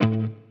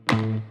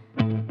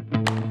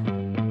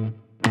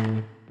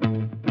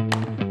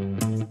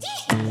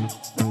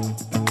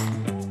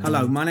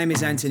Hello, my name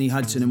is Anthony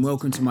Hudson and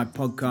welcome to my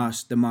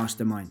podcast, The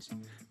Masterminds.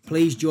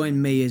 Please join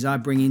me as I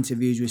bring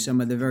interviews with some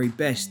of the very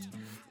best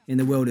in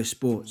the world of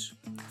sports,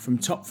 from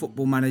top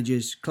football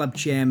managers, club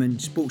chairmen,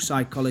 sports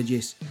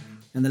psychologists,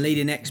 and the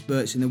leading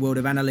experts in the world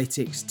of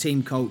analytics,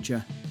 team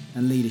culture,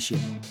 and leadership.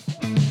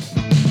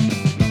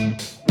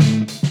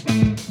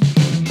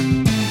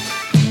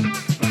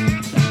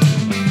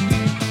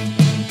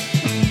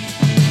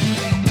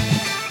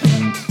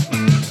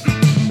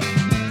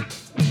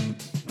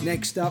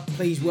 Next up,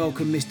 please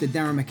welcome Mr.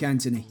 Darren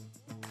McAnthony,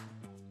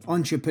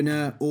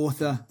 entrepreneur,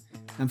 author,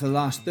 and for the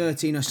last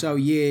 13 or so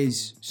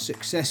years,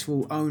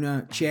 successful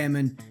owner,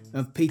 chairman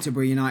of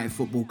Peterborough United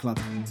Football Club.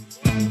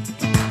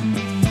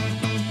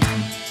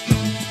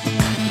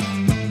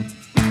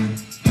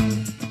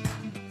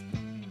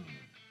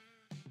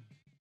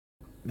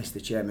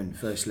 Mr. Chairman,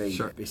 firstly,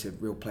 Sure. It's a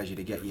real pleasure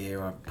to get you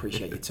here. I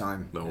appreciate your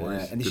time. No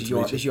worries. And this Good is to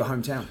meet you. your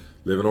hometown.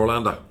 Live in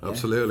Orlando,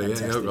 absolutely. Yeah,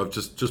 fantastic. I've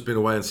just been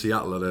away in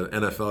Seattle at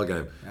an NFL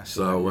game, That's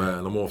so right, yeah.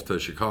 and I'm off to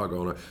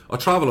Chicago. And I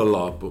travel a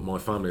lot, but my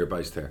family are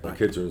based here. My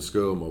kids are in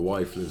school. My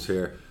wife lives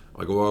here.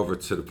 I go over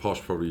to the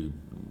posh probably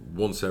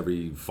once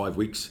every 5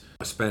 weeks.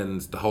 I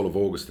spend the whole of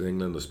August in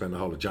England. I spend the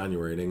whole of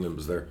January in England.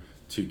 Was there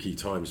two key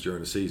times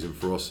during the season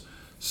for us.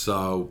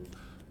 So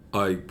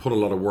I put a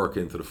lot of work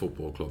into the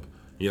football club.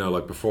 You know,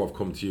 like before I've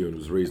come to you, and it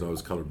was the reason I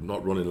was kind of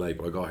not running late,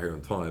 but I got here on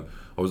time.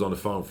 I was on the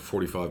phone for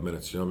 45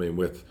 minutes, you know what I mean,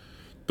 with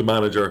the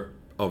manager,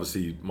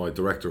 obviously my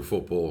director of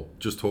football,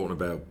 just talking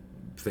about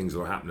things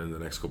that are happening in the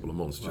next couple of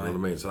months, do you know what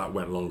I mean? So that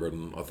went longer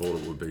than I thought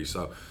it would be.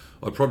 So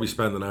I'd probably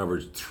spend an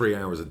average 3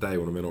 hours a day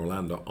when I'm in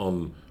Orlando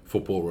on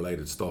football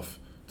related stuff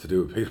to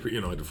do with Peterborough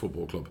United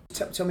Football Club.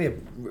 Tell me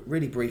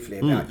really briefly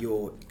about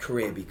your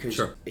career, because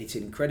Sure. it's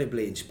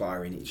incredibly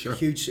inspiring. It's Sure. a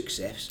huge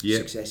success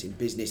in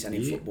business and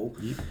in football.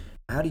 Yeah.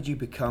 How did you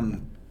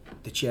become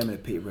the chairman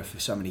of Peterborough for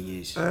so many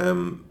years?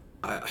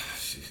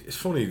 It's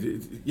funny.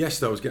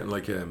 Yesterday I was getting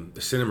like a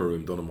cinema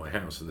room done in my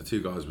house, and the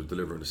two guys were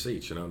delivering the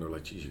seats. You know, and they're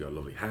like, "Geez, you got a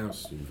lovely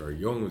house. You're very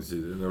young."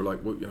 And they're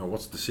like, "Well, you know,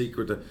 what's the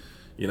secret?"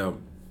 You know,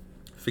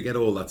 forget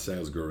all that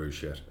sales guru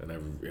shit. And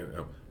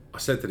I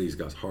said to these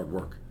guys, hard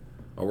work.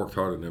 I worked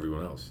harder than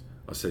everyone else.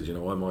 I said, you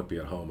know, I might be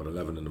at home at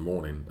 11 in the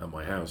morning at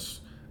my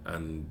house,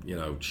 and you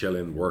know,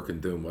 chilling,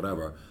 working, doing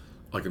whatever.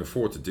 I can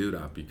afford to do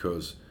that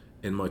because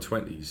in my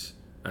 20s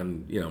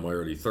and you know my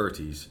early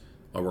 30s,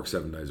 I worked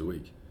 7 days a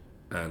week.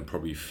 And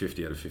probably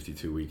 50 out of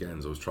 52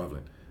 weekends I was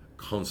travelling,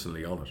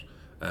 constantly on it.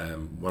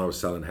 When I was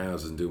selling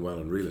houses and doing well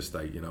in real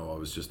estate, you know, I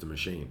was just a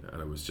machine.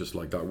 And it was just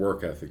like that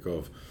work ethic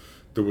of,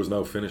 there was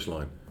no finish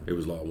line. It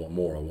was like, I want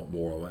more.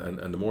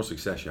 And the more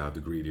success you have,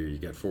 the greedier you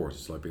get for it.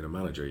 It's like being a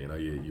manager, you know,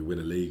 you win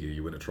a league,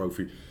 you win a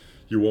trophy,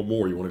 you want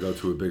more, you want to go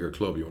to a bigger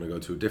club, you want to go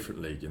to a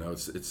different league, you know,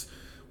 it's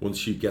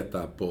once you get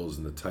that buzz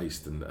and the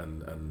taste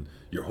and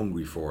you're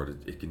hungry for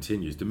it, it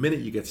continues. The minute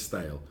you get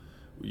stale,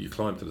 you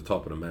climb to the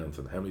top of the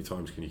mountain. How many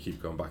times can you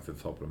keep going back to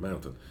the top of the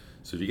mountain?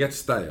 So if you get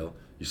stale,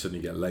 you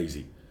suddenly get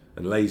lazy.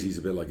 And lazy is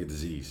a bit like a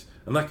disease.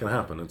 And that can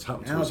happen. It's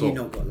happened to How us have you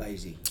all. not got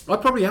lazy? I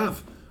probably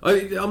have.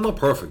 I'm not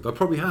perfect. I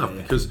probably have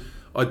because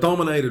I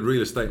dominated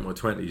real estate in my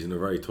 20s in a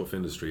very tough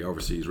industry,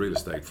 overseas real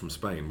estate from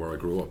Spain, where I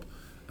grew up.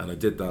 And I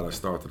did that. I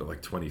started at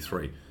like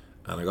 23.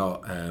 And I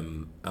got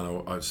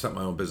I set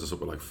my own business up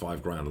with like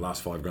 $5,000, the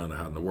last $5,000 I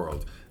had in the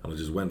world. And I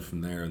just went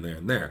from there and there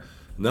and there.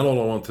 And then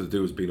all I wanted to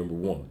do was be number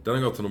one. Then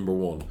I got to number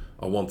one.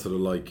 I wanted to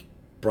like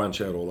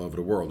branch out all over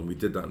the world, and we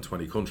did that in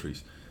 20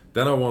 countries.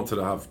 Then I wanted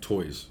to have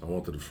toys. I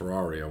wanted a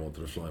Ferrari. I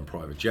wanted to fly in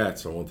private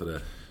jets. I wanted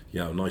a, you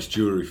know, nice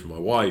jewelry for my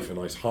wife, a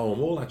nice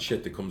home, all that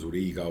shit that comes with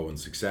ego and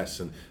success.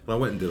 And I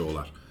went and did all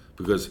that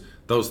because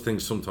those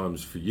things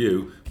sometimes for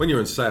you, when you're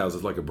in sales,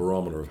 it's like a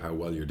barometer of how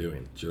well you're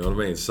doing. Do you know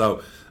what I mean?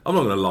 So I'm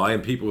not going to lie,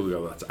 and people will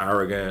go, that's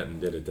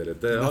arrogant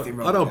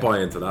and I don't buy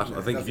into that.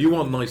 I think if you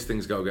want nice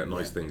things, go get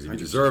nice things. If you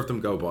deserve them,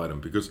 go buy them,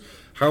 because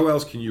how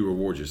else can you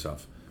reward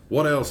yourself?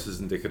 What else is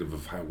indicative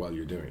of how well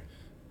you're doing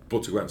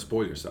but to go out and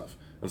spoil yourself?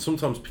 And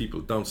sometimes people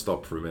don't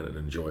stop for a minute and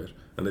enjoy it,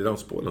 and they don't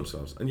spoil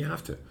themselves, and you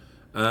have to.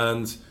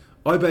 And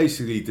I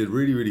basically did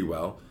really, really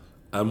well.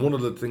 And one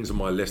of the things on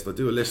my list, I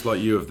do a list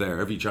like you have there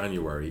every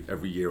January.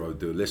 Every year I would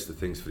do a list of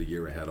things for the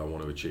year ahead I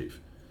want to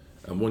achieve.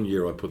 And one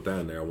year I put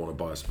down there, I want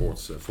to buy a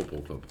sports football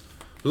club.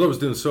 Because I was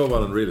doing so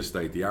well in real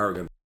estate, the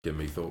arrogant in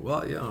me thought,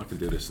 well, yeah, I can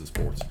do this in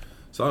sports.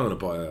 So I'm going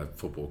to buy a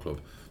football club.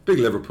 Big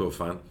Liverpool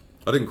fan.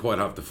 I didn't quite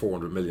have the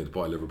 400 million to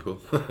buy Liverpool.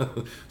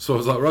 So I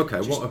was like,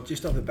 okay,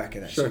 just off the back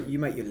of that, Sure. so you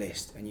make your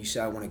list and you say,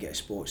 I want to get a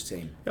sports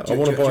team. Yeah, do I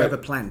want to you buy have a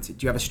plan? Do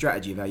you have a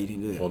strategy of how you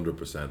can do it?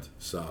 100%.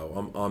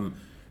 So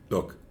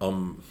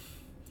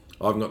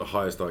I've got the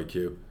highest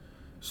IQ.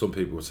 Some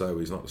people would say, well,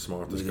 he's not the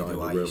smartest guy in the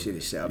room. You see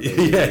this setup.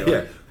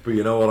 Yeah. But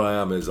you know what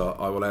I am is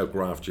I will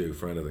outgraft you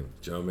for anything.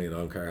 Do you know what I mean? I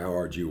don't care how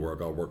hard you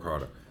work, I'll work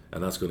harder.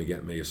 And that's going to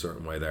get me a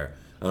certain way there.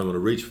 And I'm going to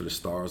reach for the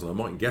stars, and I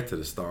mightn't get to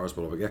the stars,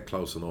 but if I get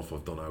close enough,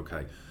 I've done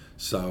okay.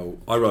 So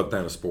I wrote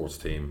down a sports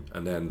team,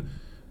 and then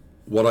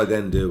what I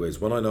then do is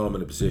when I know I'm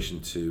in a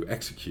position to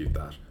execute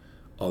that,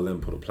 I'll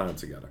then put a plan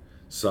together.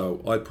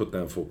 So I put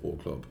down football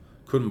club,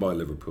 Couldn't buy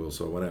Liverpool,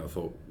 so I went out and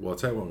thought, well, I'll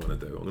tell you what I'm going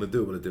to do. I'm going to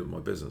do what I did with my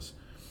business.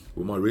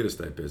 With my real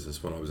estate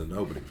business, when I was a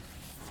nobody,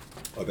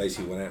 I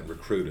basically went out and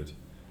recruited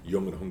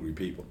young and hungry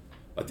people.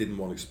 I didn't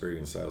want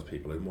experienced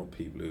salespeople. I didn't want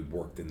people who'd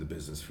worked in the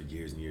business for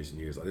years and years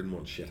and years. I didn't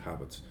want shit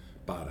habits,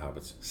 bad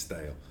habits,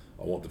 stale.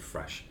 I wanted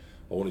fresh.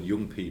 I wanted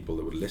young people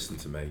that would listen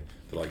to me,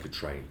 that I could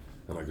train,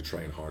 and I could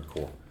train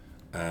hardcore.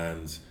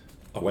 And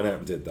I went out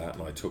and did that,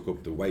 and I took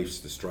up the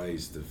waifs, the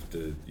strays,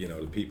 the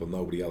people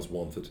nobody else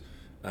wanted,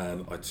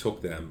 and I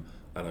took them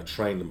and I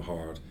trained them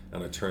hard,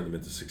 and I turned them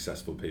into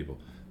successful people.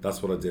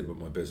 That's what I did with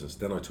my business.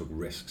 Then I took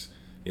risks,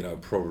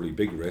 probably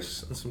big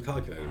risks and some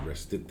calculated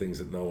risks, did things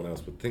that no one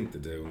else would think to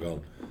do, and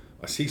gone,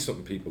 I see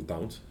something people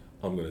don't,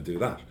 I'm going to do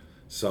that.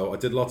 So I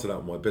did lots of that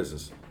in my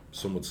business.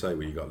 Some would say,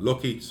 well, you got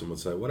lucky, some would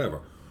say whatever.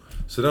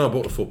 So then I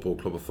bought a football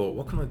club. I thought,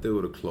 what can I do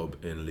with a club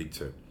in League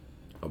Two?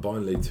 I'll buy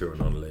in League Two or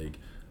non-league.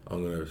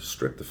 I'm going to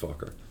strip the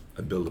fucker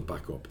and build it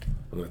back up.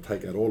 I'm going to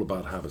take out all the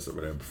bad habits that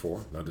were there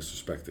before, no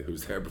disrespect to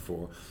who's there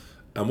before.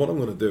 And what I'm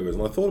going to do is,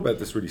 and I thought about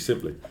this really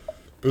simply,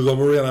 because I'm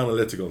a real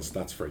analytical and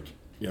stats freak.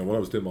 When I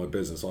was doing my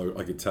business,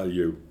 I could tell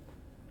you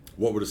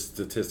what were the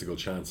statistical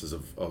chances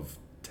of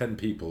 10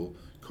 people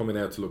coming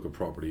out to look at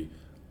property.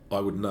 I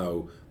would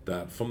know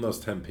that from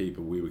those 10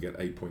 people, we would get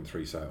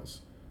 8.3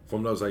 sales.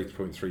 From those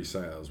 8.3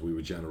 sales, we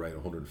would generate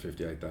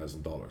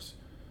 $158,000.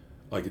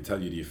 I could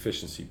tell you the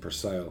efficiency per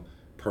sale,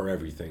 per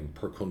everything,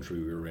 per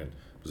country we were in,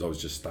 because I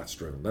was just stats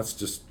driven. That's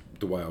just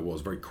the way I was,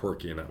 very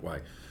quirky in that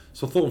way.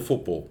 So I thought in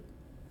football,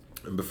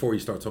 and before you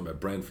start talking about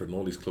Brentford and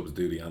all these clubs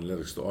do the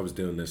analytics stuff, I was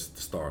doing this at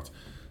the start.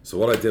 So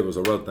what I did was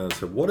I wrote down and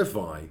said, what if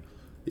I,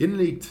 in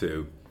League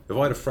Two, if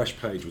I had a fresh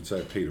page with,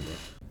 say, Peterborough,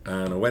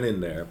 and I went in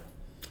there,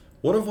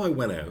 what if I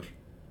went out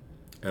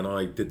and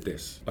I did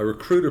this? I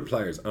recruited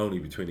players only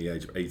between the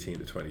age of 18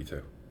 to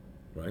 22,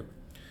 right?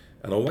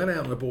 And I went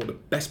out and I bought the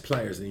best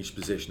players in each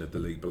position at the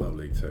league below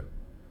League Two.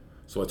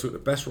 So I took the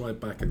best right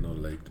back in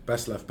non-league, the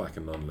best left back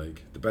in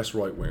non-league, the best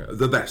right winger,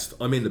 the best.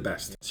 I mean the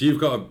best. So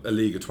you've got a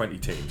league of 20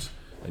 teams,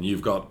 and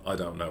you've got,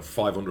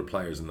 500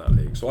 players in that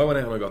league. So I went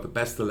out and I got the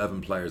best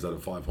 11 players out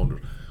of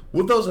 500.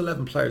 Would those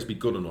 11 players be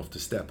good enough to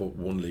step up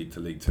one league to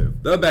League Two?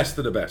 The best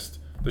of the best.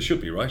 They should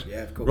be, right?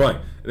 Yeah, of course. Right.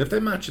 And if they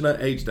match in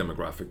that age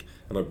demographic,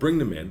 and I bring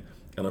them in,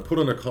 and I put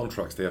on their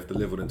contracts they have to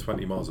live within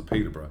 20 miles of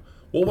Peterborough,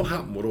 what will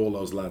happen with all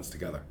those lads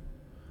together?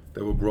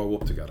 They will grow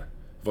up together.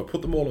 If I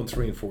put them all on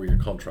 3 and 4 year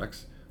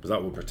contracts, because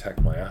that will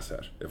protect my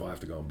asset if I have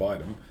to go and buy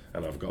them,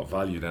 and I've got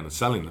value then in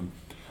selling them,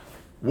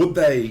 would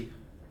they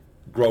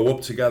grow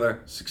up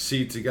together,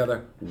 succeed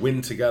together,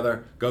 win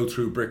together, go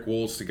through brick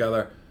walls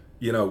together,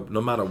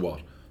 no matter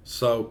what?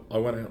 So I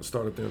went out and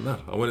started doing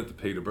that. I went into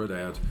Peterborough.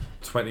 They had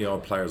 20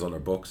 odd players on their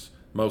books.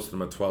 Most of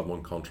them had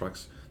 12-month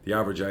contracts. The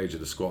average age of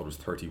the squad was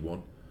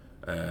 31.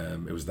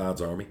 It was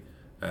Dad's army.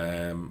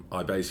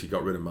 I basically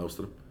got rid of most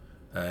of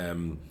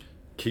them.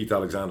 Keith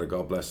Alexander,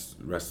 God bless,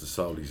 rest his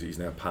soul, he's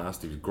now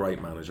passed. He was a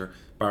great manager.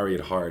 Barry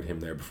had hired him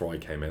there before I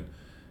came in.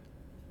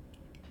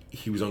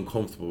 He was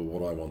uncomfortable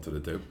with what I wanted to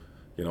do.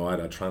 I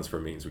had transfer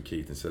meetings with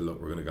Keith and said, look,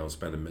 we're going to go and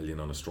spend $1 million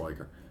on a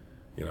striker,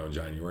 in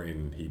January.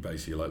 And he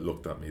basically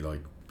looked at me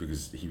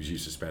because he was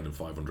used to spending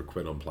 500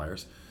 quid on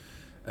players.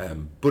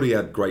 But he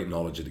had great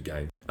knowledge of the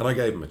game. And I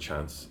gave him a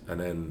chance. And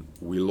then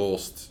we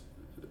lost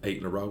 8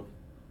 in a row.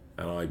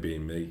 And I,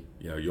 being me,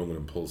 young and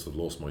impulsive,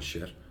 lost my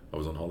shit. I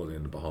was on holiday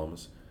in the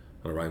Bahamas.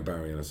 And I rang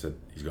Barry and I said,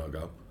 he's got to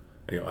go.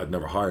 And, I'd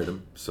never hired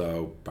him.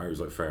 So Barry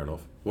was like, fair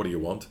enough. What do you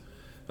want?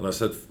 And I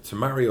said, to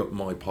marry up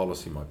my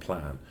policy, my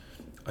plan,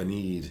 I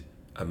need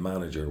a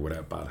manager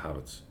without bad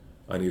habits.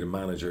 I need a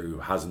manager who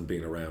hasn't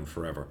been around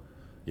forever.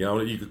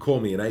 You could call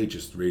me an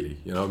ageist, really.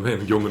 I'm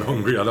young and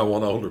hungry. I don't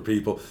want older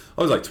people.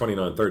 I was like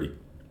 29, 30.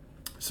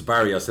 So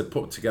Barry, I said,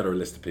 put together a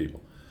list of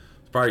people.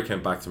 So Barry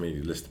came back to me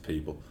with a list of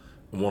people.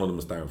 And one of them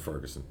was Darren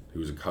Ferguson, who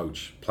was a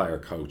player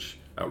coach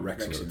at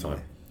Wrexham at the time.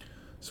 Yeah.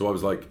 So I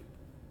was like,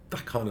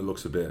 that kind of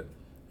looks a bit,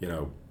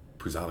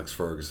 because Alex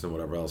Ferguson and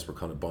whatever else, we're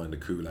kind of buying the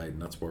Kool-Aid, and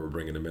that's why we're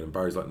bringing him in. And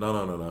Barry's like,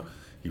 no.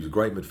 He was a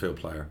great midfield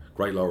player,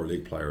 great lower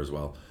league player as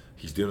well.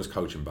 He's doing his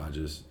coaching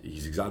badges.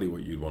 He's exactly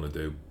what you'd want to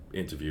do.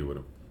 Interview with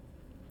him.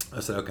 I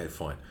said, okay,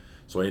 fine.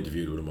 So I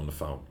interviewed with him on the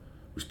phone.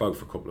 We spoke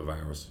for a couple of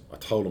hours. I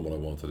told him what I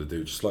wanted to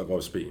do, just like I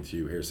was speaking to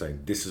you here,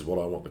 saying, this is what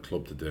I want the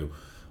club to do.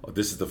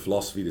 This is the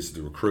philosophy, this is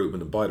the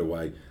recruitment, and by the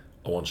way,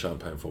 I want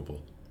champagne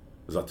football.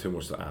 Is that too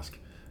much to ask?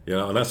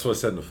 And that's what I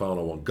said on the phone.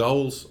 I want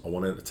goals, I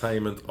want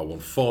entertainment, I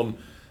want fun,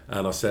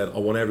 and I said, I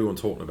want everyone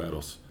talking about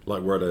us,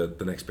 like we're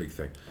the next big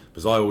thing.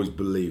 Because I always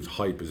believed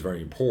hype is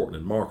very important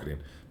in marketing,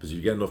 because if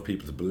you get enough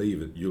people to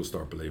believe it, you'll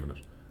start believing it.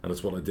 And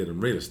that's what I did in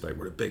real estate.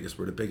 We're the biggest.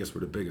 We weren't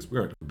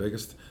the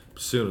biggest,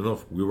 but soon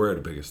enough, we were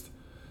the biggest.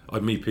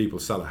 I'd meet people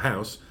sell a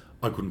house,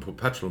 I couldn't put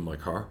petrol in my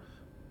car,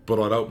 but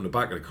I'd open the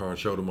back of the car and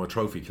show them my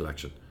trophy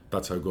collection.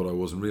 That's how good I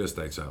was in real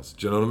estate sales.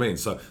 Do you know what I mean?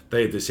 So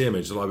they had this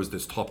image that I was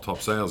this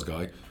top sales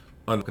guy,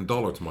 and a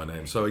dollar to my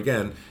name. So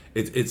again,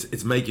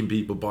 it's making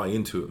people buy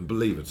into it and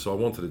believe it. So I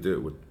wanted to do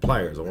it with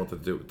players. I wanted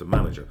to do it with the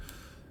manager,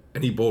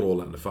 and he bought all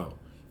that on the phone.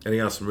 And he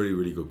asked some really,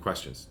 really good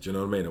questions. Do you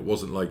know what I mean? It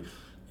wasn't like,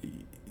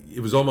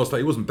 it was almost like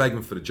he wasn't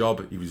begging for the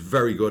job. He was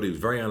very good. He was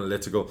very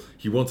analytical.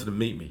 He wanted to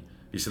meet me.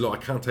 He said, look, I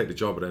can't take the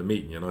job without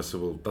meeting you. And I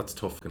said, well, that's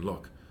tough fucking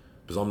luck,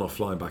 because I'm not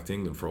flying back to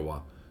England for a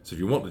while. So if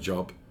you want the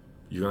job,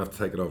 you're going to have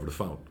to take it over the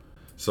phone.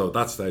 So at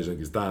that stage, I think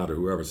his dad or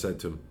whoever said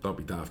to him, don't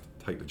be daft,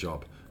 take the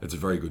job. It's a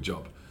very good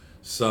job.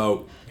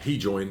 So he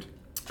joined,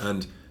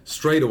 and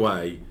straight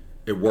away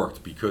it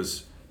worked,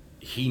 because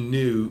he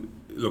knew,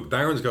 look,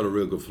 Darren's got a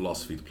real good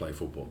philosophy to play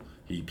football.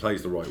 He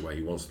plays the right way.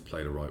 He wants to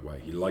play the right way.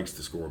 He likes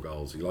to score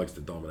goals. He likes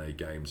to dominate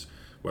games,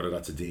 whether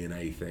that's a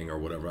DNA thing or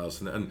whatever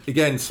else. And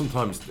again,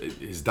 sometimes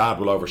his dad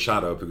will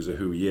overshadow because of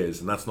who he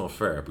is, and that's not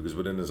fair, because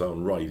within his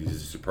own right, he's a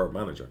superb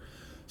manager.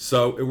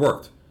 So it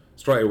worked.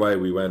 Straight away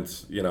we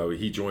went,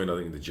 he joined, I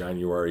think, in the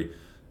January.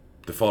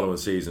 The following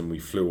season we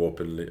flew up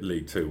in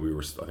League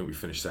Two. I think we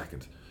finished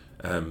second.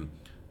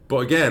 But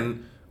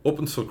again, up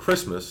until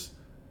Christmas,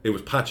 it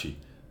was patchy,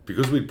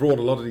 because we'd brought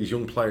a lot of these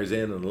young players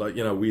in, and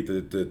we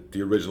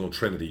the original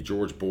trinity,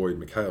 George Boyd,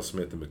 Mikhail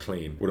Smith and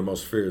McLean, were the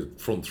most feared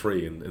front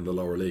three in the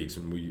lower leagues,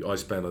 and I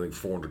spent, I think,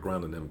 400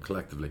 grand on them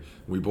collectively.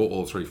 And we bought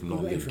all three from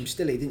non-league. You went from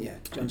Stilly, didn't you?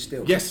 John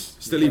Still. Yes,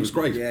 Stilly was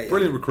great.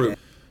 Brilliant recruit. Yeah.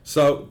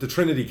 So the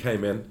trinity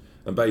came in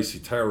and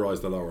basically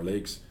terrorised the lower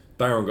leagues.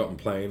 Darren got them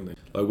playing.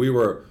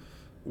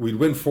 We'd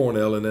win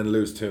 4-0 and then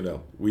lose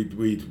 2-0. We'd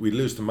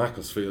lose to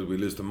Macclesfield, we'd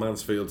lose to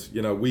Mansfield.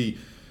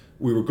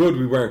 We were good,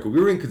 we weren't good. We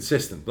were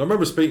inconsistent. And I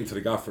remember speaking to the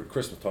gaffer at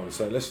Christmas time and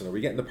saying, listen, are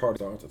we getting the party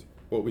started?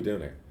 What are we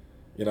doing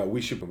here? We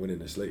should be winning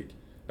this league.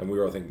 And we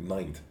were, I think,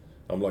 9th.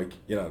 I'm like,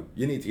 you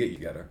need to get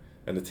together,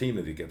 and the team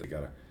need to get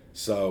together.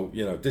 So,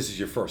 this is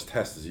your first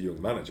test as a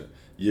young manager.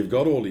 You've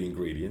got all the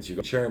ingredients. You've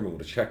got a chairman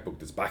with a checkbook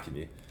that's backing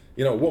you.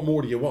 What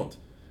more do you want?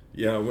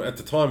 At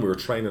the time we were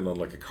training on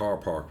like a car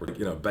park where,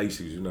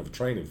 basically you didn't have a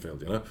training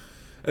field,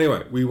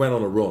 Anyway, we went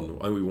on a run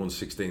and we won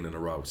 16 in a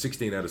row.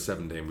 16 out of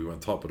 17, we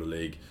went top of the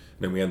league.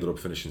 And then we ended up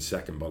finishing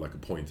second by like a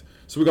point.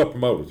 So we got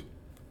promoted.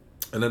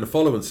 And then the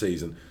following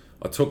season,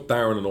 I took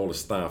Darren and all the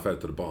staff out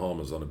to the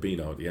Bahamas on a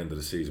Beano at the end of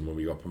the season when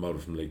we got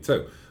promoted from League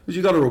Two. Because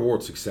you got to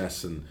reward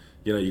success, and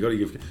you got to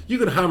give. You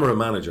can hammer a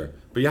manager,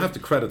 but you have to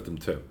credit them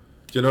too.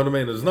 Do you know what I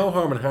mean? There's no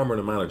harm in hammering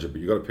a manager, but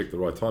you got to pick the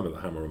right time to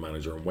hammer a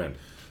manager and when.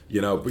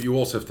 But you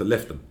also have to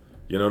lift them.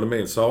 You know what I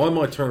mean? So I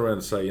might turn around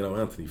and say,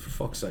 Anthony, for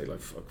fuck's sake,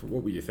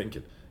 what were you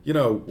thinking? We're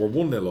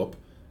 1-0 up,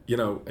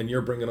 and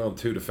you're bringing on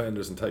 2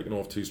 defenders and taking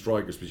off 2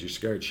 strikers because you're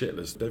scared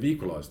shitless. They've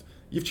equalised.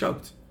 You've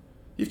choked.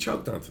 You've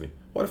choked, Anthony.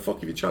 Why the fuck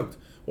have you choked?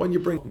 Why don't you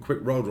bring a quick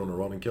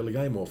roadrunner on and kill the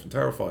game off and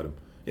terrify them?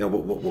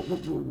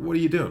 What are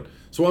you doing?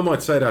 So I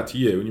might say that to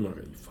you, and you might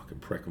go, you fucking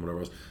prick, and whatever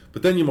else.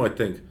 But then you might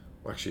think,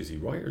 well, actually, is he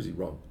right or is he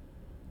wrong?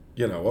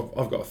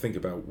 I've got to think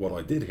about what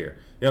I did here.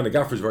 And the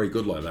gaffer's very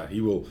good like that.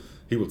 He will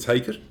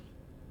take it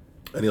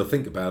and he'll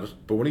think about it.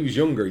 But when he was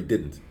younger, he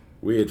didn't.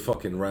 We had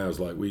fucking rows.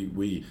 Like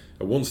we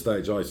at one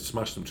stage, I used to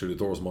smash them through the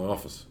doors of my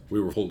office. We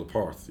were pulled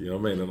apart. You know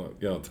what I mean? And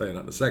I'll tell you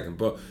that in a second.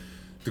 But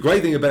the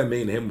great thing about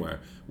me and him were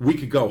we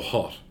could go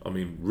hot. I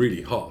mean,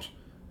 really hot,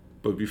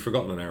 but we'd be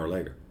forgotten an hour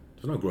later.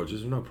 There's no grudges.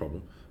 There's no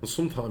problem. And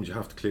sometimes you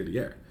have to clear the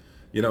air.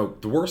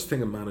 The worst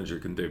thing a manager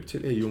can do,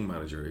 particularly a young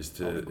manager, is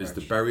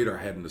to bury their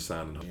head in the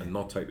sand and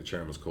not take the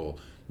chairman's call,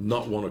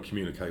 not want to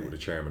communicate with the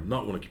chairman,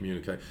 not want to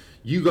communicate.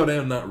 You go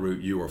down that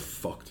route, you are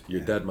fucked. You're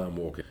dead man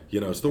walking.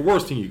 It's the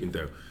worst thing you can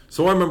do.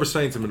 So I remember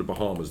saying to him in the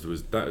Bahamas, there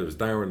was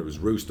Darren, there was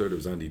Rooster, there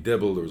was Andy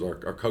Dibble, there was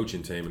our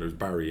coaching team, and there was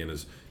Barry in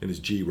his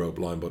G rope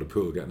lying by the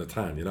pool getting a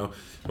tan,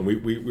 And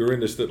we were in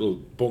this little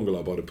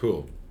bungalow by the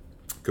pool,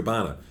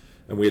 cabana,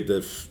 and we had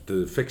the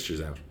fixtures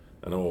out.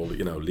 And all,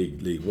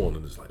 League One,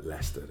 and there's like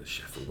Leicester, there's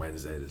Sheffield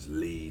Wednesday, there's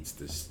Leeds,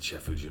 there's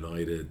Sheffield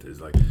United,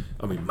 there's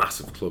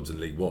massive clubs in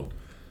League One.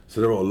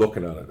 So they're all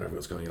looking at it, and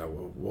everyone's going,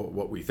 what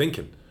were we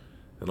thinking?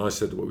 And I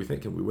said, what are we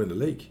thinking? We win the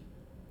league.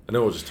 And they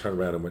all just turned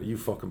around and went, you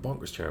fucking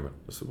bonkers, chairman.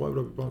 I said, why would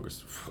I be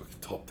bonkers? Fucking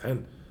top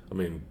 10. I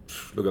mean,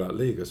 look at that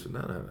league. I said,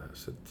 no. I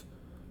said,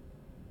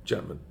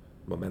 gentlemen,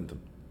 momentum.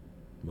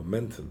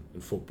 Momentum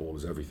in football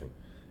is everything.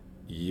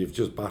 You've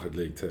just battered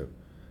League Two.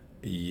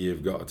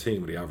 You've got a team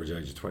with the average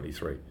age of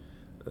 23.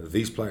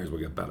 These players will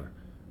get better.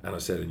 And I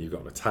said, and you've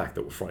got an attack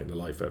that will frighten the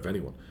life out of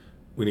anyone.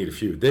 We need a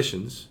few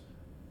additions,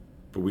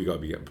 but we got to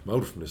be getting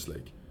promoted from this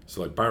league.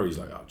 So Barry's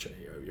like, oh, Jay,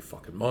 your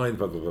fucking mind,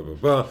 blah, blah, blah, blah,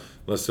 blah.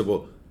 And I said,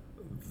 well,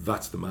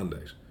 that's the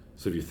mandate.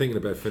 So if you're thinking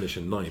about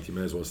finishing 9th, you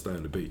may as well stay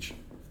on the beach.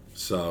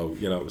 So,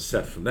 it was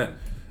set from then.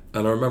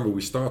 And I remember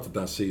we started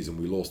that season,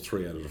 we lost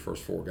 3 out of the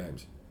first 4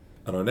 games.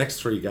 And our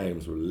next 3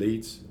 games were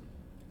Leeds,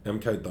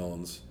 MK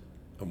Dons,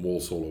 and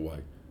Walsall away.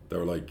 They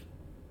were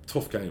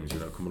tough games,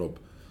 coming up.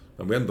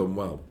 And we hadn't done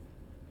well.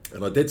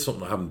 And I did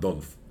something I haven't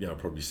done,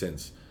 probably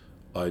since.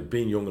 I'd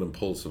been young and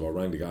impulsive. I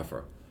rang the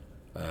gaffer,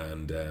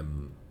 and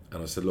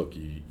I said, look,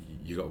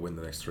 you got to win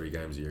the next 3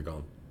 games or you're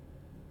gone.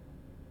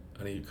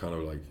 And he kind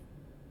of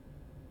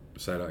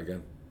say that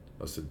again.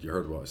 I said, you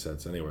heard what I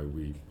said. So anyway,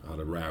 we had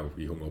a row.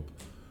 We hung up.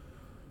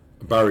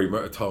 And Barry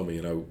told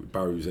me,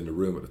 Barry was in the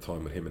room at the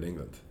time with him in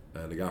England.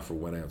 And the gaffer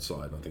went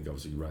outside, and I think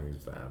obviously he rang his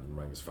dad and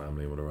rang his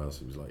family and whatever else.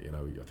 He was like,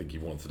 I think he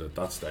wanted at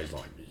that stage, you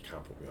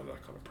can't put me under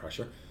that kind of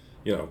pressure.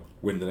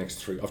 win the next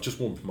 3. I've just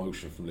won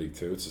promotion from League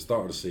 2. It's the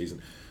start of the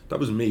season. That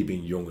was me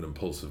being young and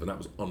impulsive, and that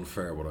was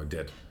unfair what I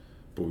did.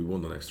 But we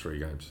won the next 3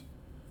 games.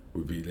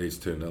 We beat Leeds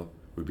 2-0.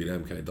 We beat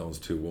MK Dons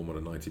 2-1 with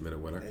a 90-minute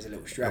winner. There's a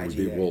little strategy. And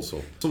we beat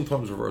Walsall.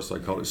 Sometimes reverse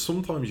psychology.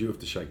 Sometimes you have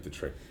to shake the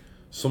tree.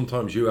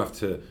 Sometimes you have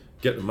to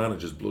get the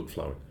manager's blood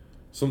flowing.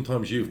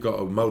 Sometimes you've got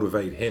to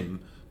motivate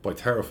him by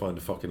terrifying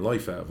the fucking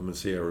life out of him and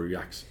see how he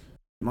reacts.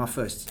 My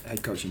first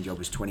head coaching job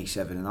was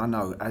 27, and I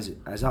know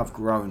as I've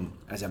grown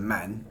as a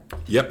man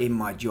in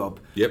my job,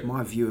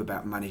 my view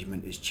about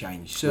management has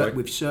changed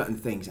with certain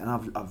things, and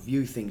I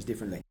view things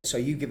differently. So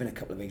you've given a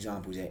couple of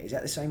examples there. Is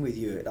that the same with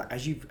you? Like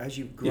as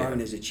you've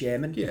grown as a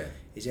chairman? Yeah.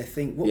 Is there I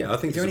think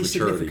is there any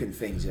significant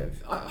things?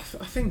 I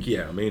think,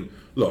 yeah. I mean,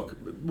 look,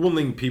 one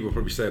thing people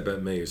probably say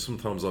about me is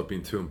sometimes I've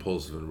been too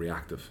impulsive and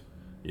reactive,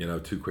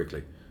 too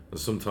quickly. And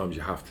sometimes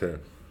you have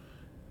to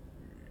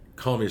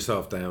calm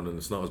yourself down, and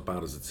it's not as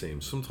bad as it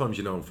seems. Sometimes,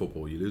 in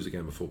football, you lose a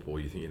game of football,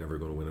 you think you're never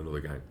going to win another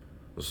game.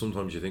 Or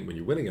sometimes you think when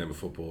you win a game of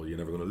football, you're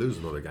never going to lose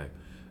another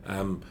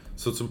game.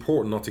 So it's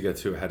important not to get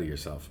too ahead of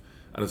yourself.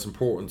 And it's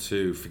important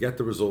to forget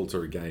the result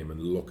of a game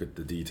and look at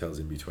the details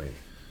in between.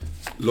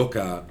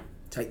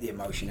 Take the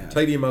emotion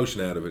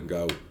out of it and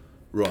go,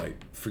 right,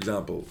 for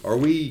example, are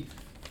we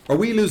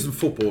losing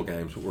football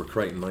games but we're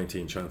creating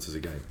 19 chances a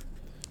game?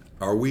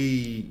 Are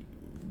we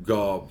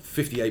got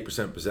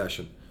 58%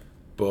 possession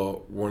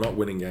but we're not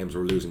winning games,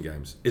 we're losing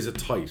games? Is it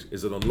tight?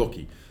 Is it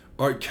unlucky?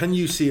 Or can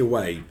you see a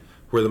way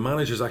where the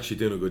manager's actually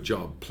doing a good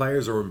job?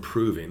 Players are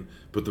improving,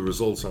 but the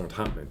results aren't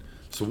happening.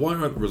 So why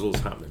aren't the results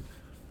happening?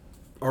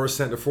 Or a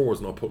centre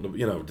forward's not putting,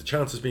 the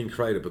chances being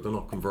created, but they're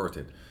not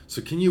converting.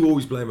 So can you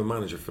always blame a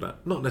manager for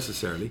that? Not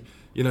necessarily.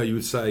 You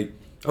would say,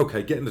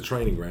 okay, get in the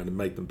training ground and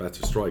make them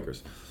better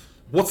strikers.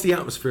 What's the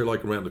atmosphere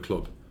like around the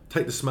club?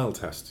 Take the smell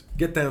test.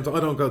 Get down to, I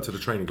don't go to the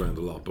training ground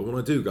a lot, but when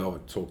I do go,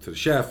 I talk to the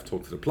chef,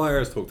 talk to the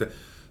players,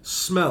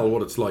 smell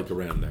what it's like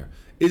around there.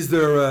 Is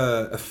there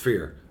a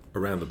fear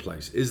around the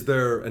place? Is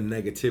there a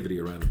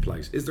negativity around the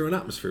place? Is there an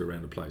atmosphere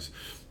around the place?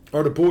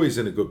 Are the boys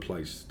in a good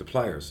place? The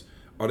players?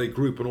 Are they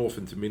grouping off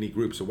into mini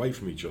groups away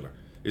from each other?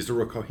 Is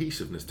there a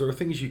cohesiveness? There are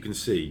things you can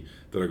see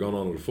that are going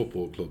on at a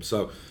football club.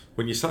 So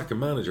when you sack a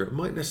manager, it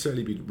might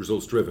necessarily be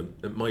results driven.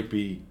 It might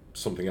be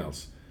something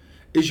else.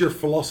 Is your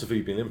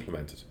philosophy being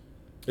implemented?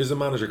 Is the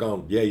manager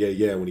going,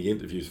 yeah, when he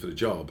interviews for the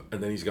job,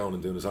 and then he's going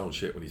and doing his own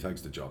shit when he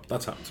takes the job?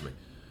 That's happened to me.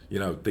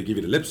 They give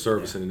you the lip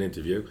service in an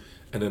interview,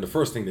 and then the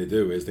first thing they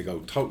do is they go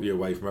totally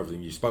away from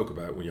everything you spoke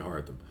about when you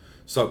hired them.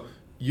 So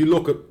you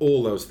look at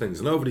all those things,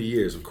 and over the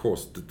years, of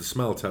course, the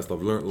smell test,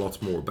 I've learned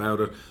lots more about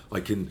it. I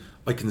can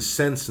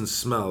sense and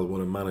smell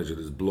when a manager,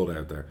 there's blood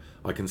out there.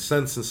 I can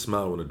sense and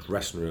smell when a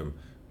dressing room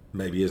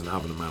maybe isn't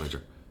having a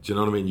manager. Do you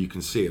know what I mean? You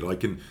can see it.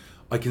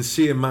 I can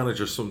see a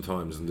manager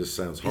sometimes, and this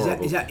sounds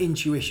horrible. Is that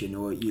intuition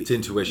or It's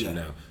intuition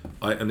now.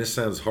 And this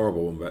sounds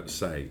horrible. What I'm about to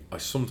say. I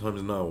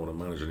sometimes know when a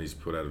manager needs to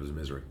put out of his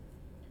misery,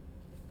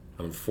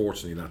 and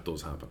unfortunately, that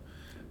does happen.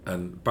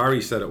 And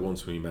Barry said it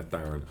once when he met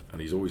Darren,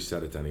 and he's always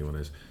said it to anyone: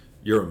 is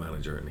you're a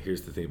manager, and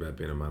here's the thing about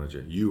being a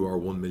manager: you are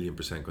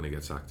 1,000,000% going to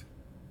get sacked,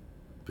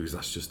 because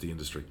that's just the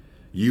industry.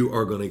 You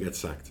are going to get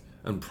sacked,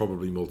 and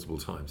probably multiple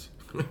times.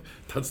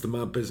 That's the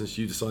mad business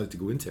you decided to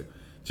go into.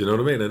 Do you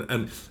know what I mean?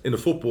 And in a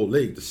football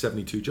league, there's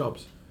 72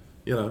 jobs.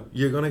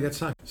 You're going to get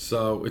sacked.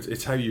 So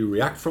it's how you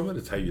react from it.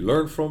 It's how you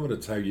learn from it.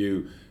 It's how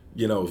you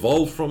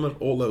evolve from it.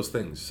 All those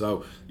things.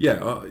 So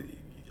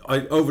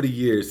I over the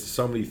years,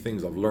 so many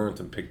things I've learned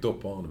and picked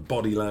up on, and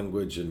body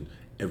language and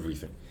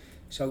everything.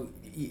 So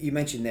you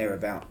mentioned there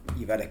about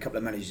you've had a couple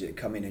of managers that have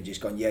come in and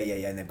just gone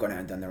and they've gone out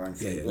and done their own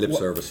thing. Yeah, lip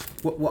service.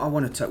 What I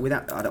want to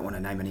without, I don't want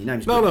to name any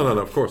names. No,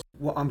 of course.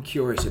 What I'm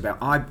curious about,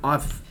 I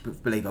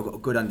believe I've got a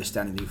good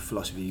understanding of the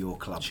philosophy of your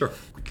club. Sure.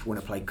 You want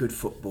to play good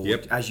football,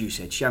 as you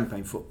said,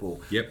 champagne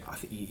football. Yep. I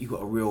think you've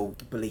got a real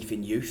belief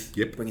in youth,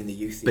 bringing the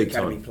youth, the Big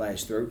academy time.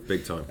 players through.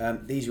 Big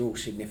time. These are all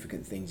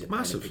significant things that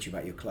Massive. picture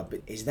about your club.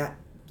 But is that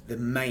the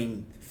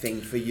main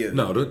thing for you?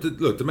 No,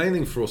 look, the main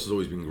thing for us has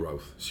always been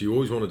growth. So you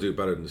always want to do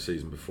better than the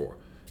season before.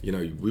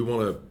 We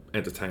want to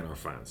entertain our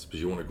fans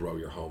because you want to grow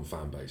your home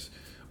fan base.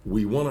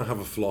 We want to have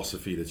a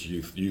philosophy that's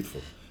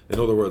youthful. In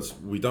other words,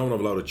 we don't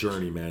have a lot of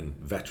journeymen,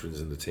 veterans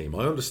in the team. I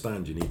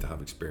understand you need to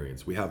have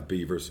experience. We have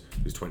Beavers,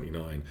 who's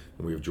 29,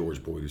 and we have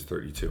George Boyd, who's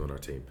 32 on our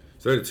team.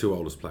 So they're the 2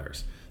 oldest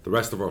players. The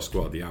rest of our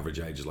squad, the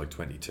average age is like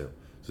 22. So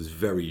it's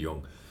very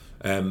young.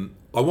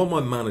 I want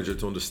my manager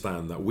to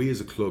understand that we as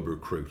a club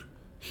recruit.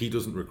 He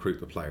doesn't recruit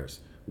the players.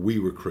 We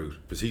recruit,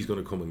 because he's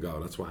going to come and go.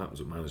 That's what happens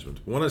with management.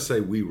 When I say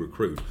we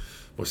recruit,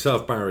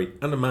 myself, Barry,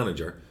 and the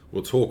manager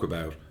will talk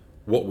about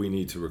what we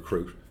need to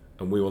recruit,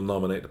 and we will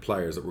nominate the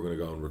players that we're going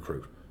to go and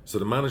recruit. So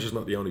the manager's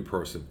not the only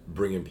person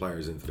bringing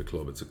players into the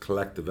club. It's a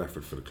collective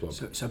effort for the club.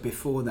 So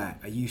before that,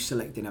 are you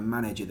selecting a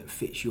manager that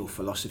fits your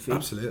philosophy?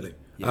 Absolutely.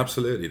 Yeah.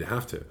 Absolutely, they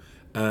have to.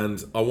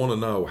 And I want to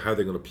know how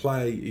they're going to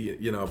play.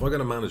 If I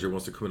got a manager who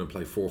wants to come in and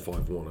play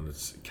 4-5-1 and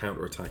it's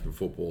counter-attacking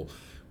football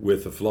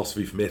with a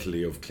philosophy from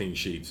Italy of clean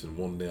sheets and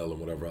 1-0 and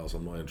whatever else,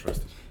 I'm not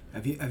interested.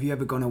 Have you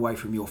ever gone away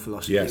from your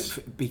philosophy? Yes.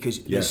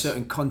 Because there's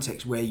certain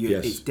contexts where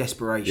it's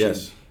desperation.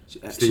 Yes.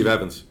 Steve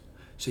Evans.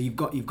 So you've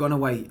gone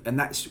away, and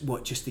that's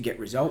what, just to get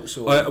results?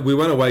 Or? We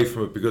went away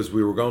from it because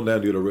we were going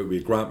down the other route. We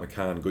had Grant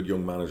McCann, good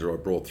young manager I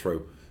brought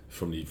through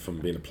from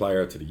being a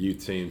player to the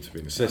youth team to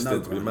being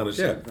assistant to being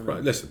manager. Yeah,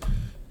 right. Listen,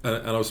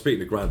 and I was speaking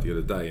to Grant the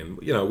other day, and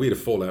we had a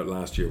fallout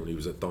last year when he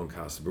was at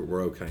Doncaster, but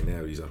we're okay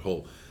now. He's at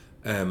Hull.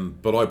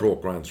 But I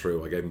brought Grant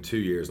through. I gave him 2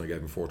 years and I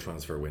gave him 4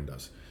 transfer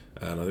windows.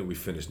 And I think we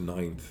finished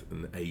 9th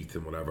and 8th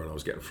and whatever, and I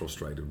was getting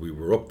frustrated. We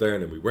were up there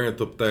and then we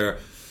weren't up there.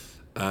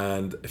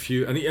 And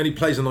he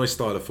plays a nice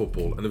style of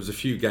football, and there was a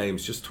few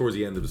games just towards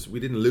the end of it. We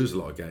didn't lose a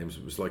lot of games.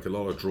 It was like a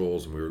lot of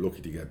draws, and we were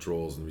lucky to get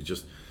draws. And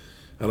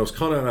I was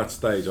kind of at that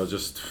stage.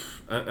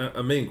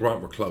 And me and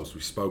Grant were close.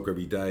 We spoke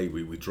every day.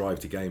 We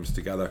drive to games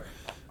together,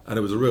 and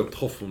it was a real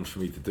tough one for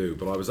me to do.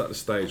 But I was at the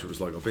stage where it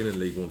was like, I've been in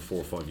League One 4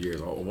 or 5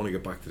 years. I want to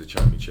get back to the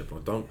Championship, and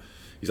I don't.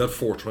 He's had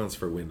 4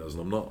 transfer windows,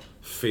 and I'm not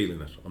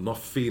feeling it. I'm not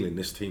feeling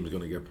this team's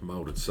going to get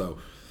promoted. So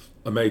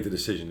I made the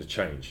decision to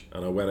change,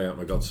 and I went out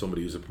and I got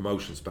somebody who's a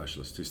promotion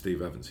specialist, who's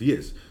Steve Evans. He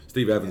is.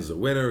 Steve Evans is a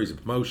winner. He's a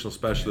promotional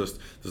specialist.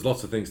 There's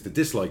lots of things to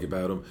dislike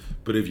about him,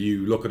 but if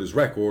you look at his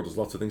record, there's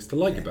lots of things to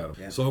like about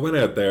him. So I went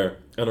out there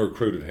and I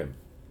recruited him.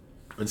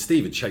 And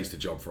Steve had chased the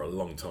job for a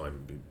long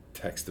time. He'd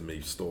texting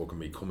me, stalking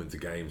me, coming to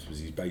games because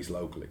he's based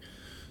locally.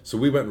 So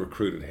we went and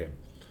recruited him.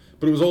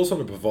 But it was also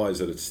on the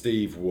proviso that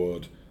Steve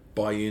would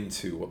buy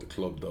into what the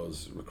club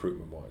does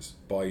recruitment-wise,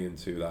 buy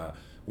into that.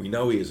 We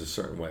know he has a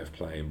certain way of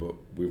playing, but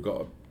we've got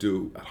to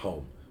do at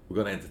home. We've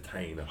got to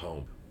entertain at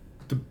home.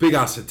 The big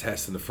asset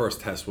test and the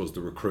first test was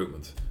the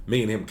recruitment.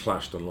 Me and him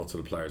clashed on lots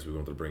of the players we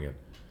wanted to bring in.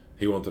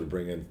 He wanted to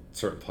bring in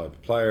certain type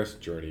of players,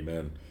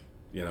 journeymen,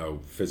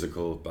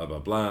 physical, blah, blah,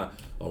 blah.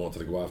 I wanted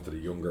to go after the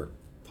younger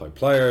type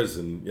players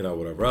and,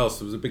 whatever else.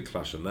 There was a big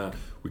clash on that.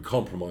 We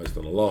compromised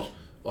on a lot.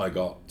 I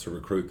got to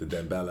recruit the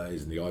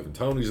Dembélés and the Ivan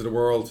Tonys of the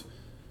world.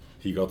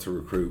 He got to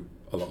recruit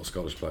a lot of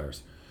Scottish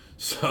players.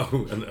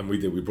 So, and we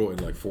did. We brought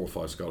in like 4 or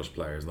 5 Scottish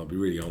players, and I'll be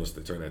really honest,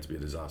 they turned out to be a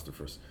disaster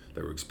for us.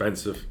 They were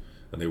expensive,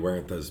 and they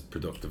weren't as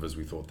productive as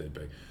we thought they'd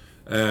be.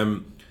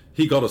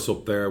 He got us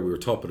up there. We were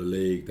top of the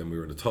league, then we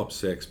were in the top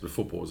 6, but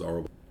football was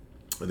horrible.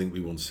 I think we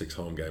won 6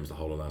 home games the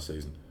whole of last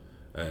season.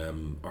 It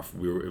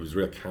was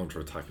real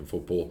counter-attacking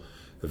football.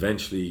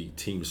 Eventually,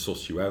 teams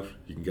suss you out.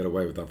 You can get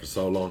away with that for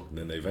so long, and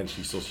then they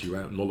eventually suss you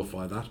out,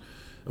 nullify that.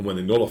 And when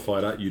they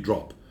nullify that, you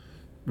drop.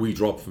 We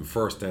dropped from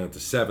 1st down to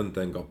 7th,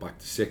 then got back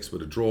to 6th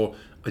with a draw.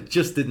 I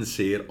just didn't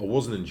see it. I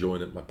wasn't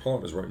enjoying it. My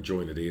partners weren't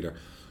enjoying it either.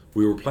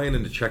 We were playing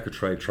in the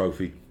Checkatrade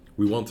Trophy.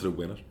 We wanted to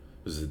win it.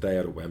 It was a day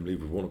out at Wembley.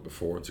 We've won it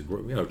before. It's a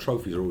great,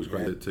 trophies are always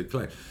great to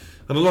claim.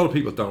 And a lot of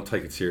people don't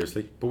take it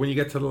seriously. But when you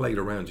get to the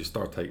later rounds, you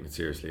start taking it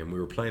seriously. And we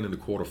were playing in the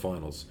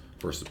quarterfinals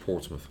versus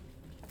Portsmouth.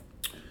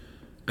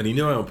 And he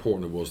knew how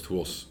important it was to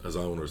us as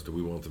owners that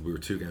we were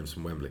 2 games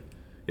from Wembley.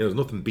 There's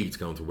nothing beats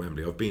going to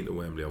Wembley. I've been to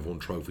Wembley. I've won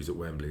trophies at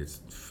Wembley. It's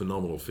a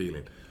phenomenal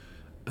feeling.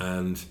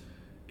 And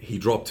he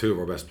dropped 2 of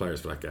our best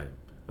players for that game.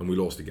 And we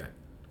lost the game,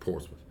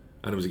 Portsmouth.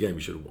 And it was a game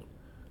we should have won.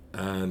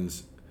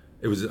 And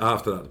it was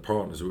after that, the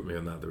partners with me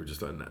on that, they were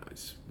just like,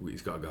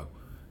 he's got to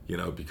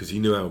go. Because he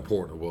knew how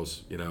important it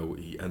was.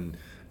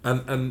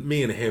 And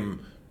me and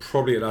him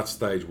probably at that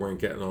stage weren't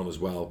getting on as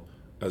well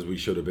as we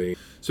should have been.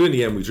 So in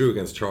the end, we drew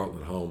against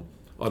Charlton at home.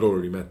 I'd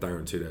already met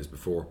Darren 2 days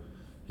before,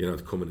 to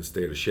come in and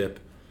steer the ship.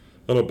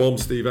 And I bombed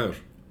Steve out.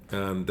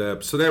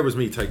 And so there was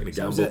me taking a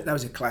gamble. That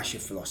was a clash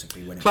of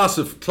philosophy, wasn't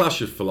it?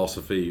 Clash of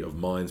philosophy, of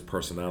minds,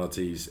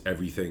 personalities,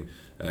 everything.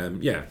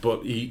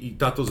 But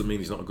that doesn't mean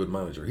he's not a good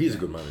manager. He's a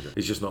good manager.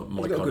 He's just not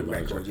my kind of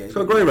manager. He's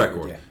got a great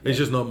record. Yeah. He's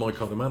just not my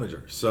kind of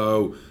manager.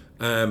 So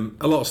a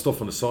lot of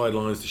stuff on the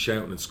sidelines, the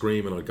shouting and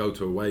screaming. I'd go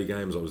to away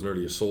games. I was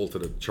nearly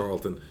assaulted at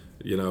Charlton.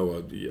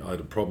 I had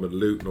a problem at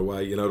Luton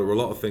away. There were a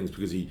lot of things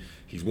because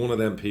he's one of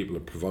them people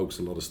that provokes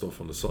a lot of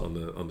stuff on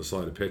the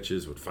side of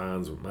pitches with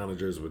fans, with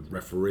managers, with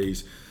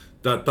referees.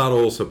 That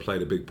also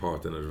played a big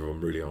part in it, if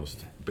I'm really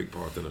honest. A big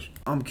part in it.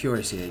 I'm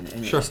curious here,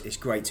 and sure. It's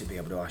great to be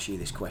able to ask you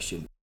this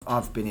question.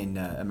 I've been in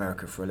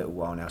America for a little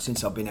while now.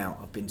 Since I've been out,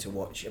 I've been to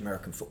watch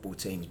American football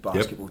teams,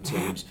 basketball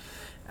teams,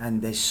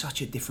 and there's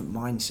such a different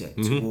mindset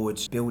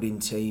towards building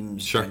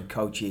teams and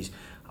coaches.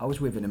 I was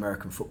with an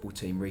American football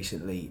team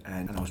recently,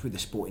 and I was with the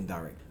sporting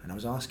director, and I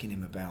was asking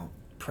him about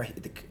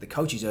the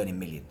coach is earning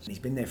millions. He's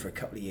been there for a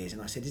couple of years,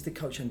 and I said, is the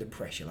coach under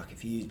pressure? Like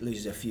if he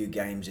loses a few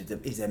games,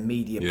 is there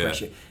media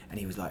pressure? And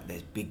he was like,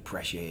 there's big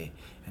pressure here.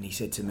 And he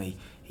said to me,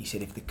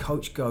 if the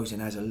coach goes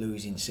and has a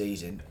losing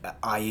season,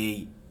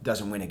 i.e.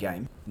 doesn't win a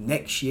game,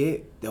 next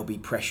year there'll be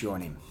pressure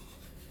on him.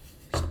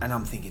 And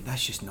I'm thinking,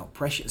 that's just not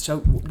pressure. So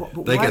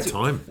they get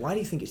time. Why do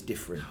you think it's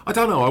different? I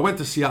don't know. I went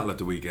to Seattle at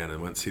the weekend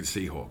and went to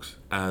see the Seahawks.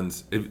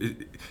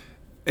 And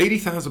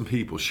 80,000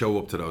 people show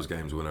up to those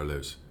games, win or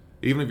lose.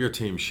 Even if your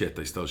team's shit,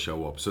 they still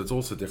show up. So it's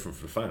also different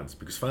for the fans,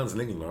 because fans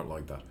in England aren't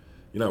like that.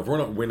 If we're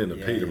not winning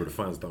at Peterborough, the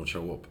fans don't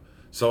show up.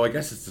 So I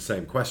guess it's the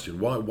same question.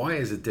 Why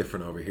is it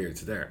different over here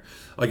to there?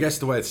 I guess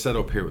the way it's set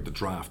up here with the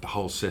draft, the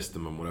whole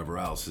system and whatever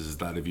else is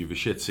that if you have a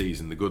shit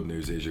season, the good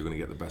news is you're going to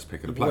get the best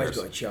pick of the players. You've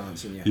always got a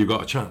chance, haven't you? You've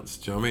got a chance.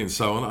 Do you know what I mean?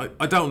 So and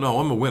I don't know.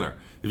 I'm a winner.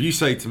 If you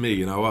say to me,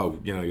 you're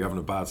having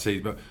a bad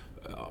season,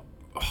 but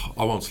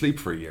I won't sleep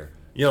for a year.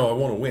 You know, I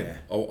want to win.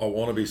 I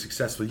want to be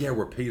successful. Yeah,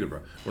 we're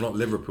Peterborough. We're not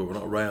Liverpool. We're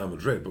not Real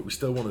Madrid. But we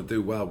still want to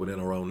do well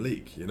within our own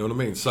league. You know what I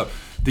mean? So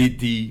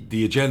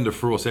the agenda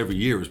for us every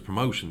year is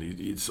promotion.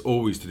 It's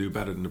always to do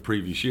better than the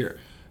previous year.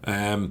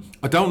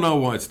 I don't know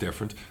why it's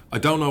different. I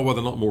don't know whether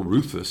or not more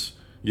ruthless,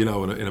 you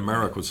know, in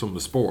America with some of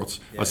the sports.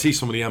 I see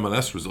some of the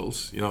MLS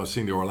results. You know, I've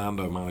seen the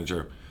Orlando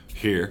manager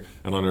here,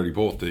 and I nearly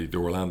bought the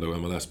Orlando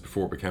MLS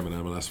before it became an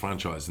MLS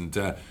franchise. And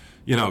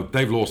you know,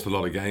 they've lost a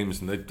lot of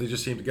games and they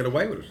just seem to get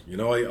away with it. You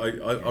know,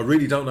 I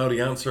really don't know the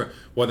answer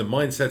why the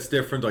mindset's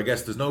different. I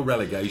guess there's no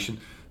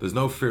relegation, there's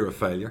no fear of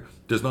failure,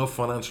 there's no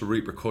financial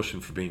repercussion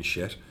for being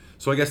shit.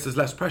 So I guess there's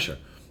less pressure.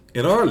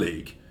 In our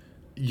league,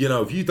 you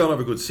know, if you don't have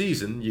a good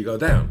season, you go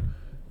down.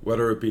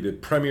 Whether it be the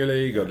Premier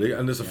League or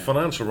and there's a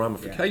financial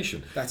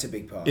ramification. That's a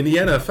big part. In the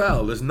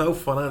NFL, there's no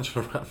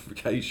financial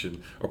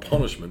ramification or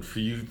punishment for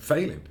you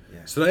failing.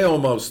 So they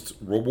almost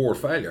reward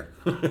failure.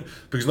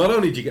 Because not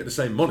only do you get the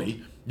same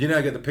money, you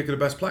now get the pick of the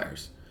best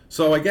players.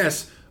 So I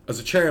guess, as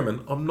a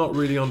chairman, I'm not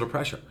really under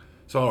pressure.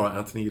 So, all right,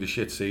 Anthony, you had a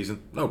shit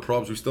season. No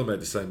probs, we still made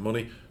the same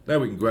money. Now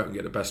we can go out and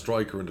get the best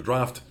striker in the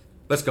draft.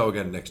 Let's go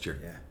again next year.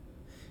 Yeah.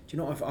 Do you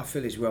know what I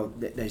feel as well?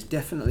 There's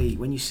definitely,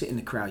 when you sit in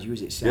the crowds, you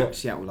was at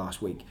Seattle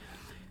last week.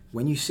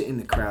 When you sit in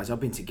the crowds,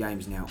 I've been to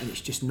games now, and it's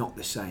just not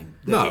the same.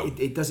 No,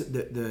 it doesn't.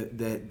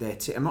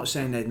 I'm not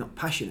saying they're not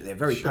passionate. They're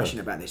very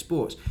passionate about their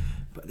sports,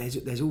 but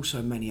there's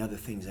also many other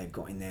things they've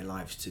got in their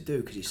lives to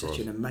do because it's such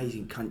an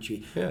amazing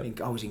country. Yeah.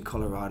 I was in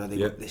Colorado. They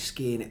got their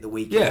skiing at the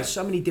weekend. There's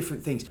so many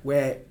different things.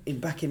 Where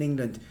back in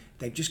England,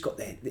 they've just got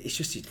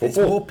it's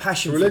more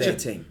passion for their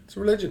team. It's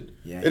a religion.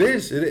 Yeah, it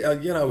is.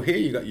 You know, here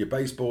you got your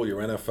baseball, your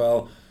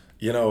NFL.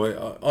 You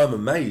know, I'm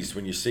amazed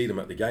when you see them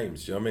at the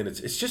games. You know what I mean?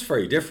 It's just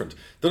very different.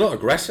 They're not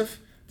aggressive.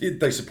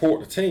 They support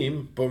the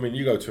team, but I mean,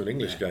 you go to an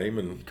English game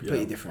and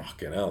completely different.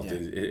 Fucking hell,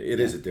 it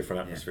is a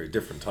different atmosphere,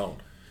 different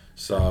tone.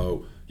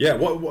 So yeah,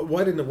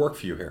 why didn't it work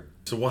for you here?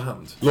 So what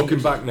happened?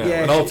 Looking back now,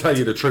 and I'll tell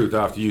you the truth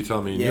after you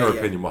tell me in your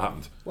opinion what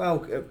happened.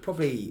 Well,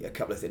 probably a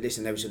couple of things.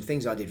 Listen, there were some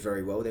things I did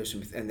very well. There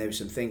were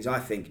some things I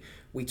think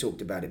we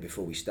talked about it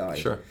before we started.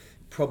 Sure.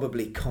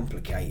 Probably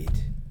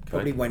complicated.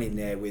 Probably went in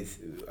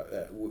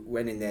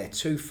there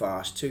too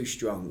fast, too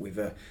strong with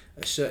a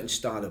certain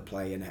style of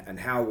play and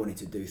how I wanted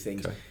to do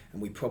things,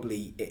 and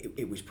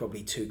it was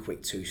probably too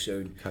quick, too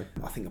soon.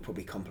 I think I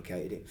probably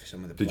complicated it for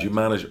some of the players. Did you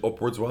manage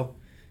upwards well?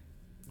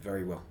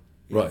 Very well,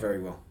 right? Very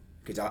well,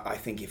 because I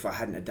think if I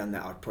hadn't have done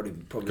that, I'd probably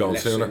gone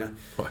left sooner.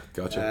 Right,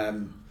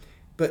 gotcha.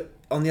 But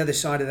on the other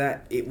side of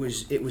that, it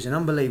was an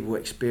unbelievable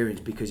experience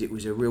because it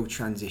was a real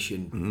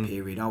transition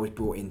period. I was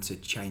brought in to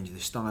change the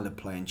style of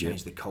play and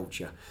change the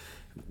culture.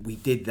 We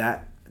did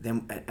that,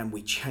 and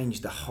we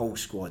changed the whole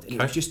squad. And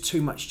it was just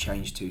too much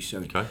change too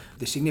soon.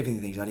 The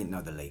significant thing is I didn't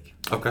know the league.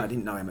 I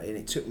didn't know him, and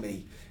it took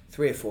me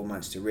 3 or 4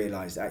 months to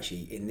realise that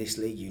actually in this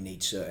league you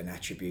need certain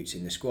attributes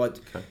in the squad.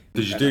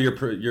 Did you do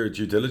your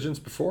due diligence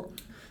before?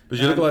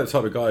 Because you look like the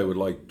type of guy who would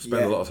like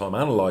spend a lot of time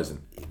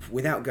analysing.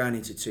 Without going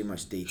into too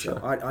much detail,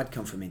 I'd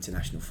come from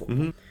international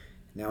football.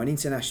 Now, in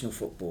international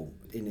football,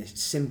 in a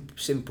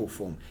simple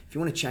form, if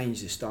you want to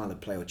change the style of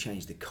play or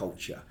change the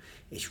culture,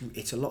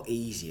 it's a lot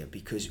easier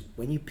because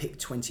when you pick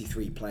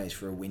 23 players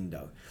for a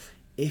window,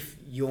 if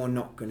you're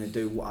not going to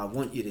do what I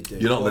want you to do...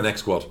 You're not in the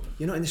next squad.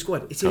 You're not in the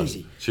squad. It's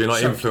easy. So you're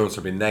not influenced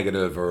or being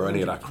negative or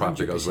any of that crap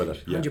that goes with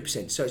it.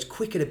 100%. So it's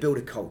quicker to build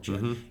a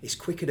culture. It's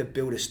quicker to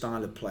build a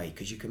style of play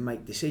because you can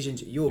make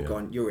decisions. You're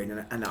gone, you're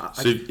in.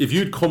 So if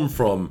you'd come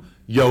from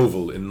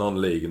Yeovil in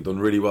non-league and done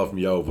really well from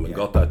Yeovil and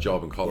got that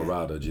job in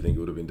Colorado, do you think it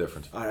would have been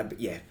different?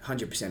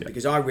 100%.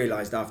 Because I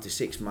realised after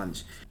 6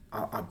 months...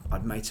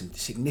 I'd made some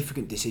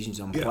significant decisions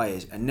on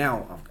players, and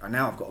now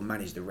I've got to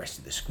manage the rest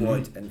of the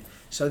squad. And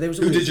so there was.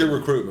 Who did your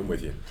recruitment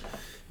with you?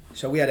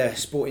 So we had a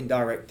sporting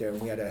director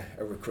and we had a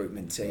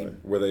recruitment team.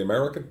 Right. Were they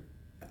American?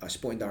 Our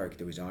sporting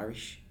director was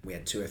Irish. We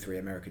had 2 or 3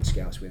 American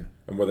scouts with him.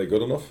 And were they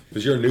good enough?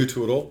 Because you're new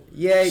to it all.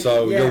 Yeah.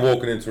 So you're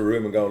walking into a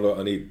room and going, look,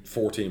 I need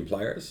 14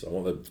 players. I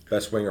want the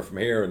best winger from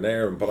here and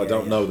there, but I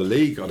don't know the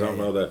league. I don't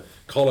know the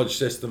college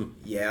system.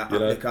 Yeah.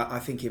 Look, I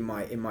think in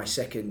my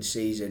second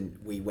season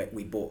we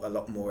bought a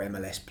lot more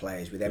MLS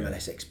players with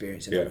MLS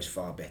experience, and it was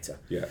far better.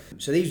 Yeah.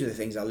 So these are the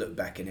things I look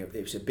back and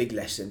it was a big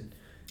lesson.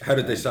 How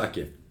did they sack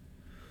you?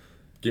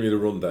 Give me the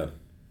rundown.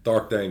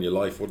 Dark day in your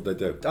life, what did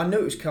they do? I knew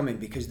it was coming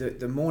because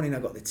the morning I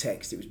got the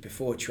text, it was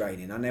before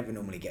training. I never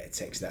normally get a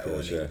text that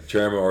early. Yeah.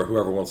 Chairman or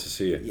whoever wants to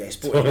see you. Yeah,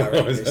 sporting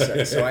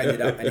director. So I ended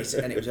up, and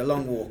it was a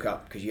long walk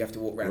up because you have to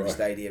walk around the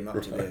stadium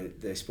up to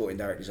the sporting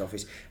director's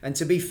office. And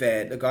to be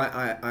fair, look,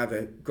 I have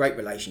a great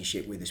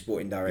relationship with the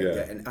sporting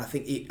director, and I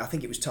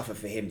think it was tougher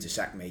for him to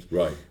sack me.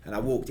 Right. And I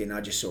walked in, I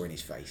just saw in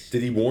his face.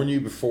 Did he warn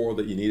you before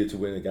that you needed to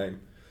win a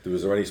game?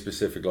 Was there any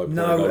specific no,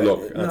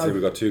 look, Anthony,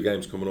 we've got 2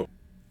 games coming up?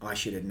 I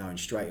should have known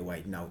straight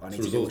away. No, I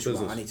need to do what's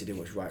right. I need to do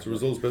what's right. It's a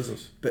results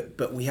business.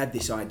 But we had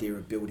this idea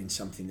of building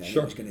something that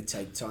was going to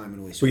take time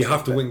and all this. But you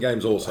have to win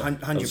games also.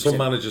 100%. And some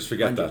managers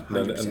forget that.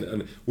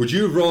 And would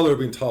you have rather have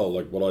been told,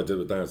 like what I did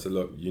with Darren, said,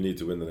 look, you need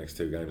to win the next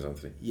 2 games,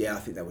 Anthony? Yeah, I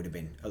think that would have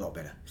been a lot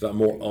better. Is that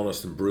more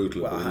honest and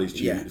brutal? Well, at least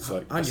it's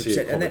like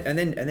 100%.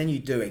 And then you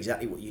do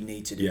exactly what you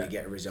need to do to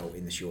get a result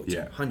in the short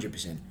term.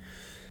 100%.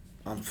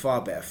 I'm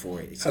far better for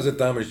it. Has it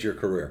damaged your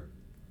career?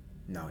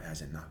 No, it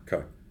hasn't. No.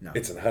 Okay. No.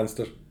 It's enhanced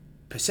it.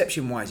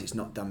 Perception-wise, it's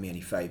not done me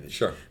any favours.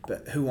 Sure.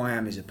 But who I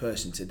am as a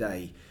person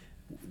today,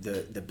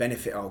 the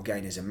benefit I'll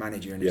gain as a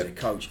manager and as a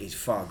coach is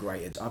far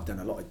greater. I've done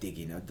a lot of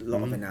digging, a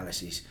lot of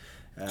analysis.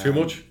 Too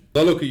much?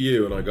 I look at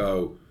you and I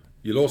go,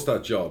 you lost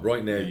that job.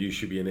 Right now, you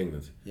should be in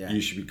England. Yeah. You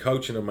should be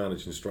coaching and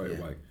managing straight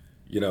away.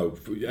 You know,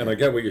 and I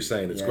get what you're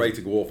saying. It's great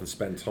to go off and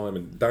spend time,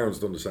 and Darren's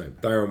done the same.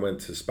 Darren went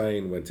to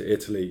Spain, went to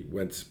Italy,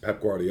 went to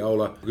Pep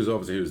Guardiola, because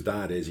obviously who his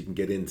dad is, he can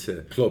get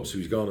into clubs. So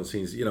he's gone and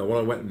seen, you know, when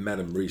I went and met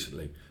him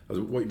recently, I was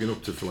like, what have you been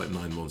up to for like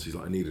 9 months? He's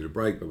like, I needed a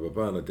break, blah, blah,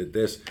 blah, and I did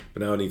this,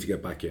 but now I need to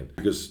get back in,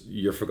 because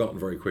you're forgotten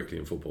very quickly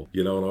in football.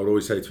 You know, and I would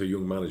always say to a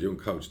young manager, young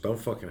coach, don't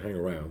fucking hang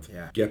around.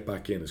 Get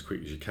back in as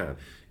quick as you can.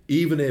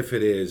 Even if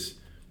it is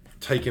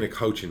taking a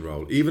coaching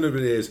role, even if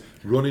it is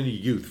running a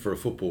youth for a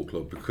football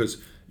club,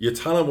 because your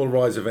talent will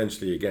rise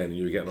eventually again and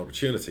you get an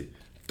opportunity.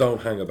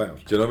 Don't hang about.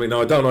 Do you know what I mean?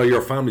 Now, I don't know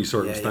your family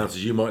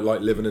circumstances. You might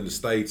like living in the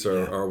States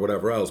or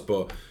whatever else,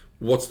 but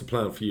what's the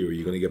plan for you? Are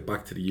you going to get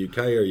back to the UK?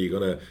 Are you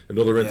going to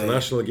another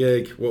international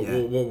gig?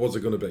 What's it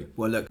going to be?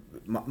 Well, look,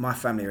 my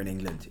family are in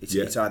England.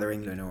 It's either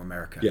England or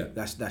America. Yeah.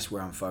 That's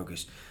where I'm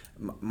focused.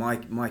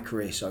 My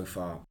career so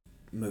far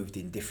moved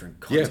in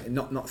different content,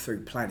 not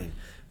through planning,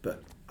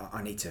 but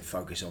I need to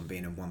focus on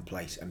being in one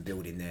place and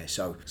building there.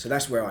 So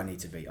that's where I need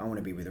to be. I want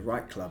to be with the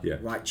right club,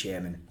 right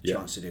chairman,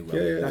 chance to do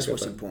well. That's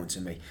what's important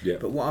to me.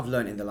 But what I've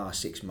learned in the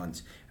last 6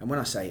 months, and when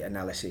I say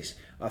analysis,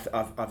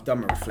 I've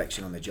done my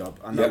reflection on the job.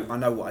 I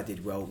know what I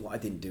did well, what I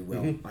didn't do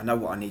well. I know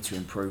what I need to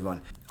improve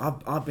on.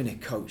 I've been a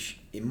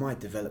coach in my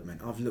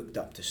development. I've looked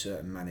up to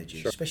certain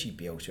managers, especially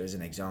Bielsa as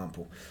an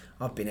example.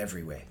 I've been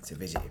everywhere to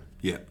visit him.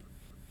 Yeah.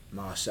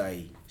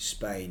 Marseille,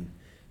 Spain.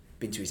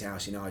 Been to his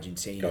house in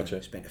Argentina.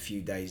 Spent a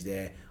few days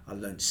there. I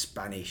learned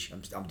Spanish.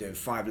 I'm doing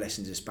 5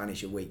 lessons of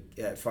Spanish a week,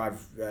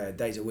 5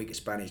 days a week of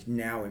Spanish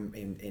now.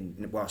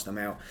 In whilst I'm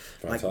out,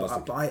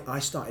 I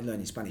started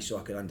learning Spanish so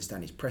I could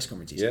understand his press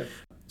conferences. Yeah.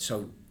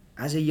 So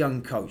as a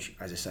young coach,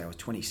 as I say, I was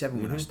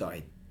 27 when I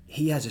started.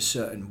 He has a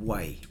certain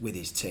way with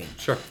his team.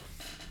 Sure.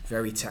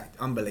 Very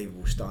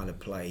unbelievable style of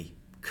play.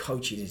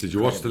 Coaching is. Did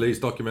you watch the Leeds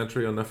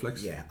documentary on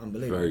Netflix? Yeah,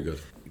 unbelievable. Very good.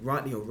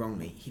 Rightly or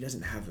wrongly, he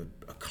doesn't have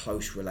a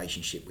close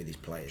relationship with his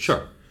players.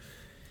 Sure.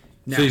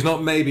 Now, so he's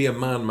not maybe a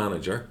man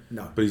manager,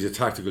 no, but he's a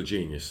tactical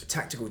genius.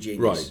 Tactical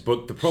genius. Right,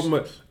 but the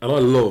problem and I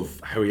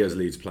love how he has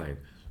Leeds playing.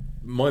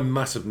 My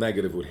massive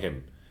negative with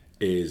him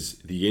is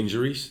the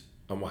injuries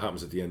and what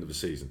happens at the end of the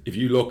season. If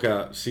you look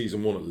at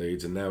season 1 at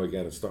Leeds and now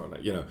again it's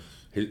starting,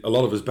 a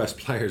lot of his best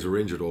players are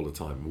injured all the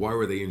time. Why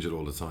were they injured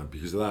all the time?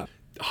 Because of that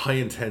high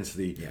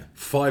intensity,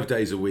 5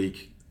 days a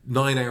week,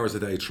 9 hours a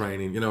day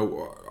training. You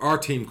know, our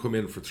team come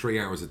in for 3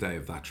 hours a day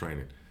of that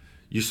training.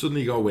 You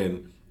suddenly go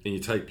in and you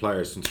take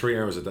players from 3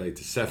 hours a day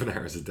to 7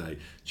 hours a day,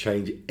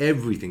 change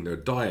everything, their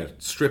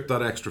diet, strip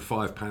that extra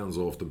 5 pounds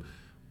off them.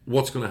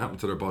 What's going to happen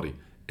to their body?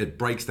 It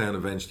breaks down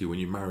eventually when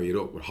you marry it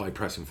up with high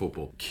pressing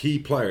football. Key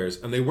players,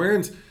 and they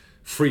weren't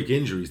freak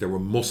injuries, they were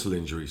muscle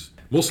injuries.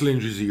 Muscle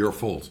injuries are your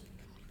fault.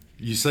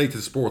 You say to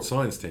the sports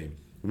science team,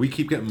 we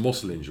keep getting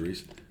muscle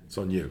injuries, it's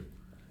on you.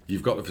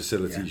 You've got the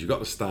facilities, you've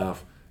got the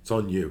staff, it's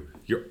on you.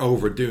 You're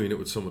overdoing it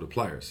with some of the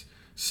players.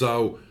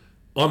 So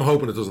I'm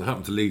hoping it doesn't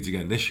happen to Leeds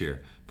again this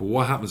year. But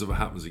what happens if it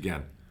happens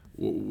again?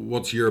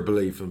 What's your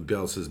belief in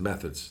Bielsa's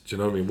methods? Do you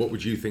know what I mean? What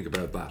would you think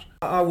about that?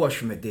 I watch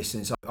from a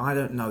distance. I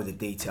don't know the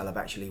detail of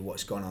actually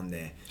what's gone on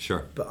there.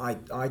 Sure. But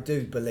I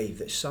do believe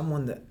that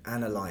someone that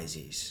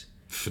analyses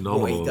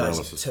phenomenal what he does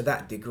analysis to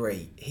that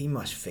degree, he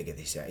must figure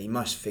this out. He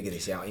must figure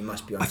this out. He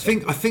must be on I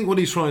think what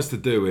he tries to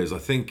do is, I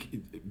think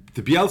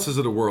the Bielsas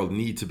of the world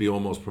need to be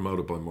almost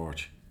promoted by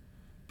March.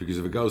 Because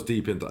if it goes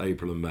deep into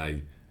April and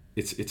May,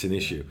 it's an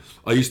issue.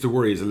 I used to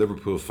worry as a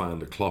Liverpool fan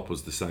that Klopp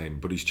was the same,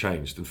 but he's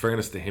changed. In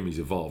fairness to him, he's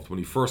evolved. When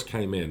he first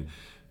came in,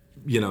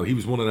 he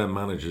was one of them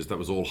managers that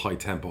was all high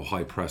tempo,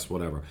 high press,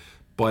 whatever.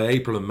 By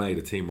April and May,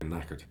 the team were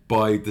knackered.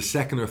 By the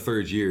second or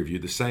third year, if you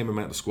had the same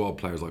amount of squad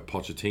players like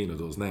Pochettino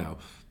does now,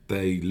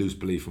 they lose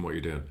belief in what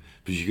you're doing.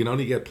 Because you can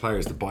only get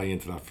players to buy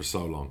into that for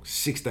so long.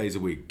 6 days a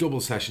week, double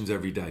sessions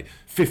every day,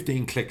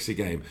 15 clicks a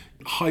game,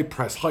 high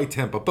press, high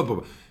tempo, blah, blah,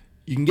 blah.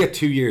 You can get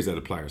 2 years out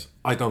of players.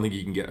 I don't think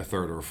you can get a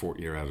third or a fourth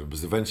year out of them,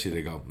 because eventually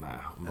they go, nah.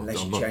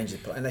 Unless you change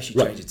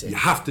the team. You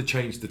have to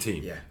change the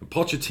team. Yeah. And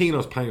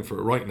Pochettino's paying for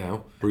it right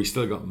now, where he's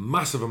still got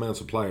massive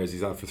amounts of players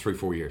he's had for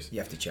 3-4 years. You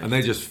have to change. And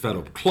they just fed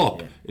up.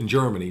 Klopp in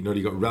Germany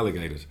nearly got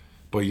relegated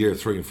by year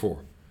 3 and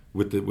 4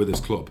 with his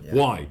club. Yeah.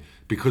 Why?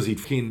 Because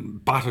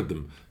he'd battered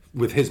them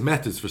with his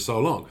methods for so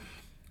long.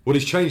 What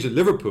he's changed at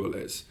Liverpool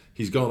is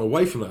he's gone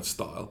away from that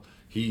style.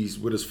 he's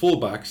with his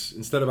fullbacks,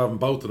 instead of having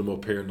both of them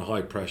up here in the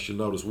high press, you'll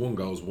notice one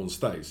goes, one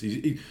stays.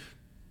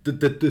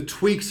 The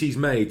tweaks he's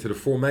made to the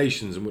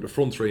formations and with the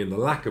front three and the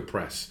lack of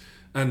press,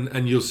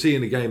 and you'll see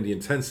in the game the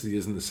intensity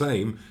isn't the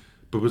same,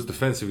 but because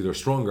defensively they're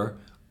stronger,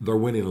 they're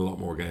winning a lot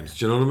more games.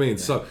 Do you know what I mean?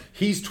 Yeah. So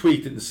he's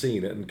tweaked it and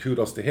seen it, and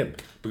kudos to him,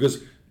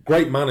 because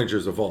great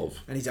managers evolve.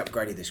 And he's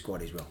upgraded the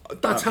squad as well.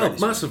 That's helped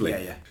massively.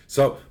 Yeah.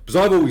 So, because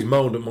I've always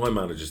moaned at my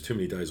managers too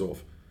many days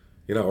off.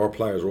 You know, our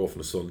players are off on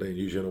a Sunday and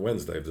usually on a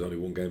Wednesday if there's only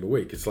one game a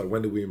week. It's like,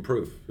 when do we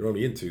improve? You're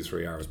only in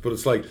 2-3 hours. But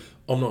it's like,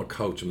 I'm not a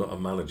coach, I'm not a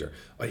manager.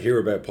 I hear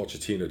about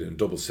Pochettino doing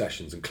double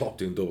sessions and Klopp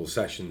doing double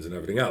sessions and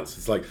everything else.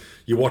 It's like,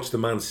 you watch the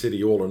Man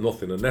City All or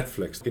Nothing on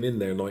Netflix, get in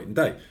there night and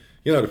day.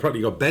 You know, they've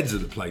probably got beds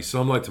at the place.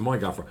 So I'm like to my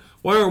gaffer,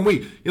 why aren't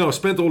we? You know, I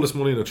spent all this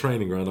money in a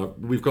training ground.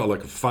 We've got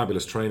like a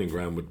fabulous training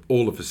ground with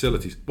all the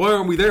facilities. Why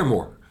aren't we there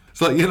more? It's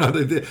like, you know,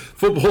 the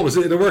footballers,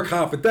 they work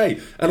half a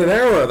day. And an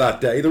hour of that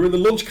day, they're in the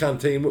lunch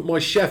canteen with my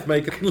chef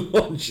making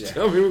lunch.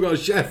 Yeah. I mean, we've got a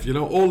chef, you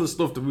know, all the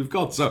stuff that we've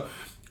got. So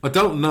I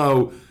don't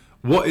know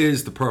what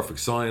is the perfect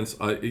science.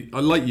 I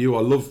like you,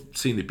 I love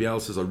seeing the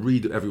Bielsas. I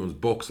read everyone's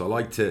books. I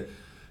like to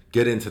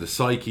get into the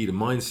psyche, the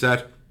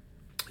mindset.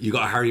 You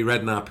got Harry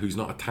Redknapp, who's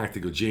not a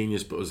tactical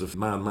genius, but was a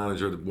man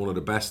manager, one of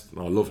the best.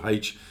 I love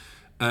H.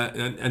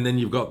 And then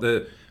you've got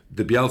the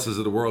Bielsas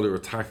of the world who are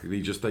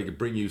tactically just, they could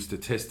bring you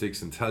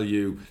statistics and tell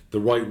you the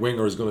right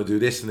winger is going to do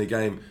this in the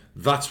game.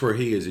 That's where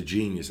he is a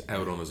genius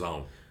out on his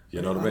own.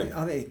 You know what I mean?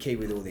 I think the key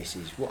with all this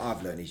is, what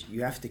I've learned is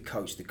you have to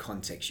coach the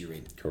context you're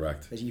in.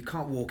 Correct. You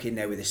can't walk in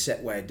there with a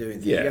set way of doing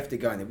things. Yeah. You have to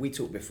go in there. We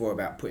talked before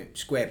about putting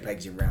square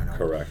pegs in round holes.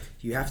 Correct.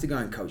 You have to go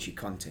and coach your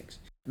context.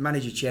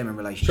 Manager-chairman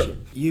relationship. Sure.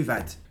 You've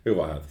had? Who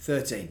have I had?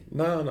 13.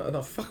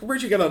 No. Fuck,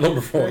 where'd you get that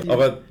number from? I've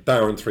had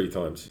Darren 3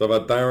 times. I've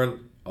had Darren,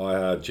 I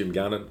had Jim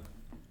Gannon,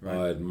 right.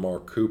 I had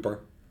Mark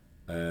Cooper,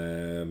 I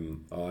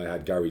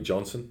had Gary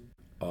Johnson,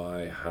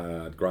 I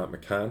had Grant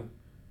McCann,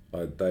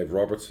 I had Dave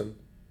Robertson,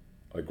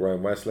 I had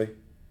Graham Wesley,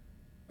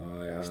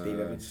 I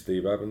had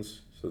Steve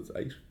Evans. So it's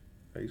 8,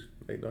 9.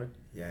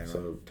 Yeah. So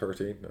right.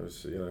 13. I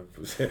was, you know.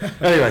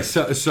 Anyway,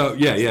 so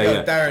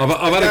yeah. Darren,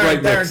 I've had a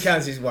great mix. Darren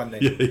counts his one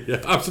then.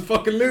 Yeah.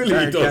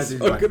 Absolutely, he does.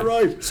 Fucking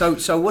right. So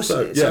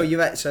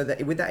you've had, so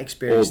that with that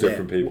experience, all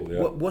different people.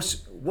 Yeah.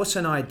 What's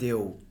an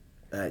ideal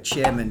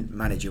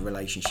chairman-manager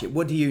relationship?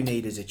 What do you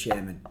need as a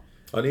chairman?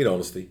 I need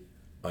honesty.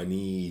 I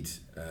need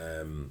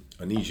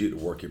you to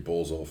work your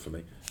balls off for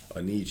me.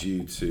 I need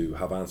you to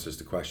have answers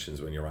to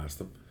questions when you're asked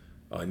them.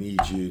 I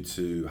need you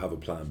to have a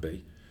plan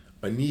B.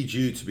 I need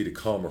you to be the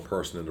calmer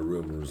person in the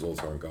room when results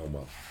aren't going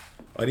well.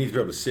 I need to be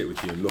able to sit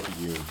with you and look at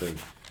you and think,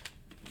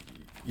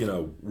 you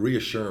know,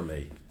 reassure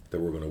me that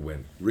we're going to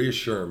win.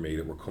 Reassure me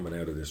that we're coming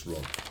out of this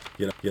run.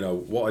 You know,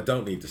 what I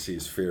don't need to see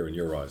is fear in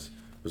your eyes.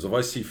 Because if I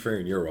see fear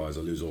in your eyes,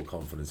 I lose all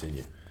confidence in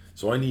you.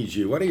 So I need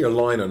you, whether you're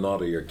lying or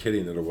not, or you're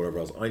kidding it or whatever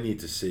else, I need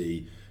to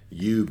see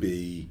you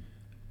be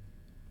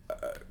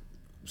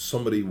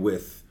somebody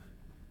with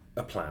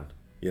a plan.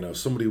 You know,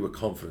 somebody with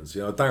confidence.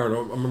 You know, Darren,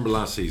 I remember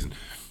last season,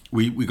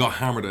 we got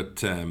hammered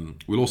at,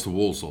 we lost to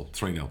Walsall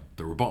 3-0.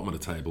 They were bottom of the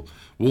table.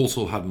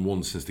 Walsall hadn't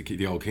won since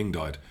the old king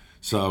died.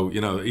 So,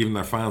 you know, even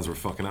their fans were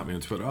fucking at me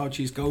on Twitter. Oh,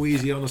 geez, go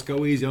easy on us,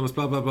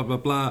 blah, blah, blah, blah,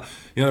 blah.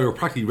 You know, they were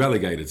practically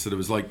relegated. So there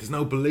was like, there's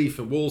no belief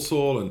in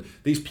Walsall, and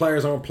these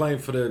players aren't playing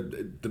for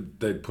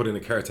they put in a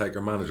caretaker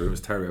manager. It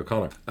was Terry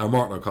O'Connor,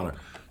 Martin O'Connor.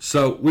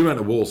 So we went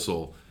to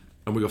Walsall,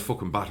 and we got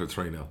fucking battered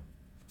 3-0.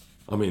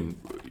 I mean,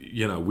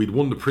 you know, we'd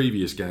won the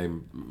previous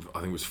game, I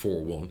think it was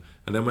 4-1,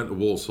 and then went to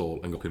Walsall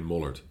and got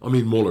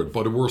mullered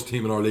by the worst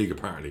team in our league,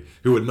 apparently,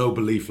 who had no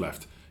belief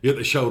left. Yet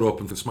they showed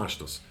up and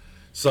smashed us.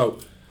 So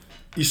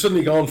you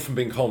suddenly gone from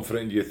being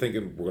confident, you're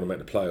thinking we're going to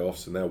make the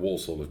playoffs, and now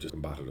Walsall have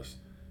just battered us.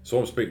 So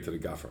I'm speaking to the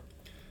gaffer.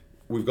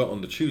 We've got on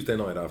the Tuesday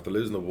night after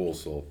losing to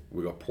Walsall,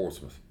 we got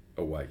Portsmouth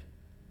away,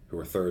 who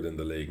are third in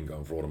the league and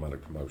going for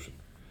automatic promotion.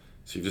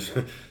 So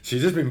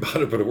she's just been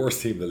battered by the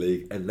worst team in the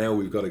league, and now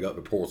we've got to go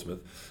to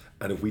Portsmouth.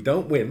 And if we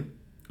don't win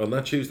on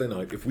that Tuesday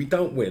night, Donny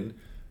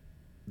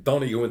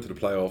go into the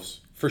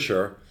playoffs for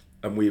sure,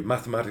 and we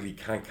mathematically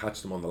can't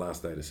catch them on the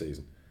last day of the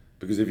season.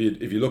 Because if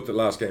you looked at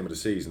the last game of the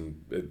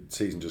season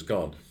just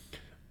gone,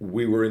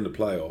 we were in the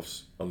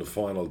playoffs on the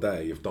final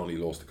day if Donny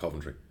lost to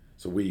Coventry.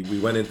 So we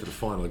went into the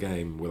final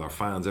game with our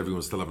fans,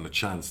 everyone still having a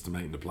chance to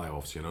make the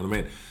playoffs, you know what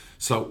I mean?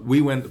 So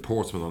we went to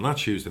Portsmouth on that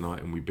Tuesday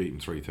night and we beat them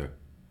 3-2.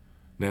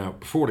 Now,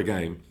 before the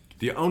game,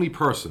 the only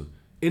person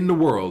in the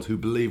world who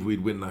believed we'd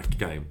win that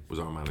game was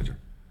our manager.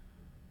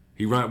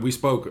 We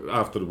spoke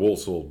after the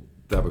Walsall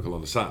debacle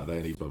on the Saturday,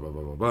 and he blah, blah,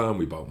 blah, blah, blah, and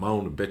we both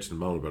moaned and bitched and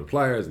moaned about the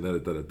players,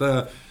 and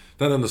da.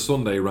 Then on the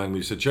Sunday he rang me,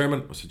 he said,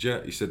 Chairman, I said,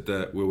 yeah. He said,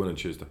 we'll win on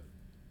Tuesday.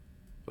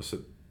 I said,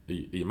 are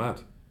you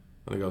mad?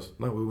 And he goes,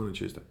 no, we'll win on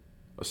Tuesday.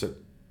 I said,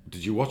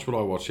 did you watch what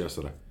I watched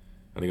yesterday?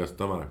 And he goes,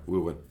 don't matter,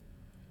 we'll win.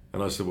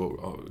 And I said,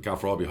 well,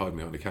 Gaffer, I'll be hiding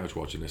behind the couch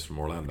watching this from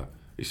Orlando.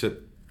 He said,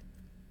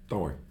 don't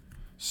worry.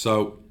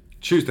 So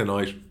Tuesday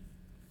night,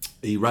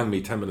 he rang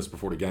me 10 minutes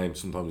before the game.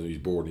 Sometimes when he's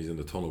bored and he's in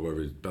the tunnel,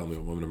 wherever he's belling me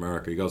up, I'm in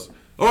America. He goes,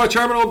 all right,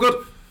 Chairman, all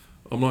good.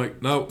 I'm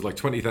like, no, like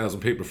 20,000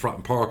 people at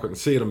Fratton Park. I can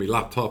see it on my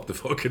laptop.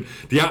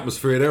 The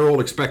atmosphere. They're all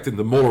expecting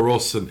the muller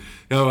us, and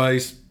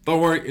guys, don't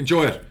worry,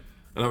 enjoy it.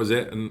 And that was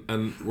it.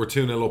 And we're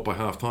 2-0 up by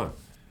half time.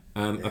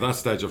 And at that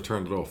stage, I've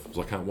turned it off because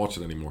I can't watch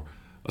it anymore.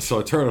 So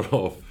I turn it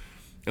off,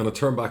 and I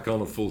turn back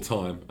on at full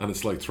time, and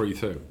it's like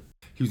 3-2.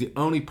 He was the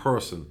only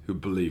person who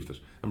believed it,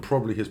 and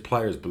probably his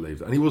players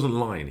believed it. And he wasn't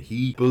lying.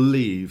 He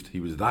believed he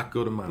was that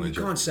good a manager.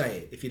 You can't say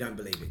it if you don't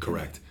believe it.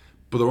 Correct.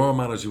 But there are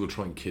managers who will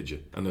try and kid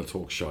you, and they'll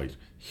talk shite.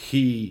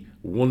 He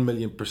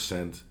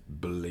 1,000,000%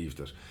 believed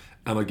it.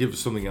 And I'll give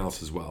something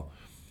else as well.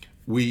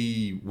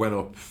 We went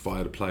up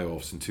via the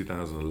playoffs in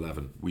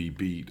 2011. We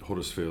beat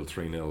Huddersfield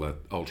 3-0 at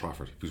Old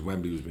Trafford because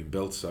Wembley was being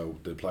built, so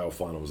the playoff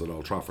final was at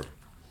Old Trafford.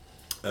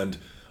 And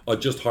I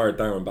just hired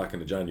Darren back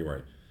in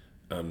January,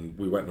 and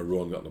we went on a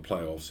run, got in the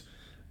playoffs.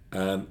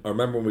 And I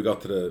remember when we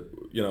got to the,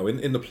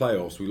 in the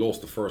playoffs, we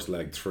lost the first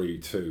leg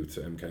 3-2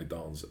 to MK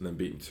Dons, and then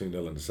beaten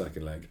 2-0 in the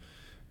second leg.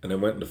 And then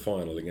went in the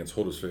final against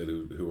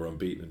Huddersfield, who were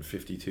unbeaten in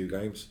 52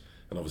 games.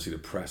 And obviously the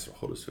press were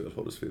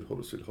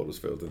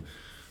Huddersfield. And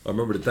I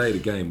remember the day of the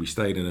game, we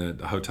stayed in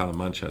a hotel in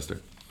Manchester.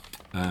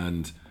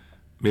 And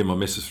me and my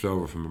missus flew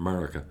over from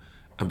America.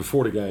 And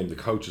before the game, the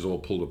coaches all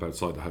pulled up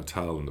outside the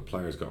hotel, and the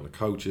players got on the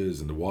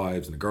coaches, and the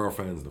wives, and the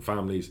girlfriends, and the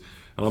families.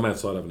 And I'm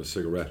outside having a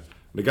cigarette. And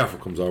the gaffer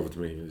comes over to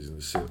me, he's in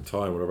the suit and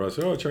tie, whatever. I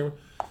say, "Oh, Chairman."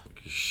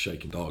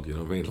 Shaking dog, you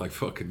know what I mean? Like,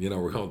 fucking,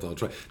 we're going to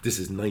try. This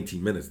is 90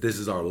 minutes. This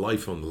is our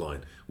life on the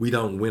line. We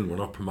don't win. We're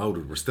not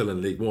promoted. We're still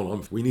in League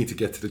One. We need to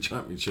get to the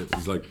Championship.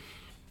 He's like,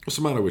 "What's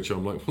the matter with you?"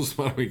 I'm like, "What's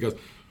the matter?" He goes,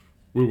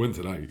 "We'll win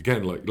today."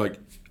 Again, like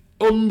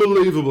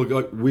unbelievable.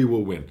 Like, we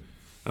will win.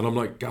 And I'm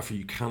like, "Gaffer,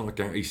 you cannot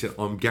guarantee." He said,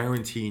 "I'm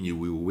guaranteeing you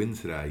we will win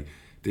today.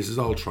 This is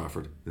Old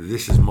Trafford.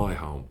 This is my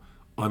home.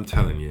 I'm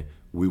telling you,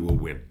 we will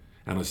win."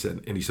 And he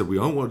said, "We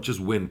don't want to just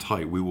win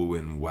tight. We will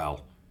win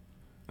well."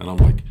 And I'm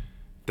like,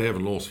 "They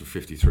haven't lost for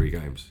 53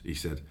 games." He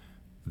said,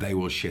 "They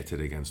will shit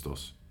it against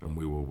us and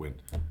we will win."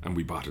 And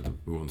we battered them.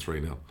 We won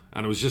 3-0.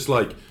 And it was just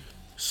like,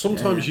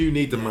 sometimes you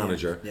need the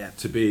manager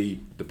to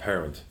be the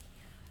parent.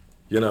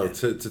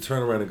 To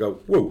turn around and go,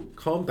 "Whoa,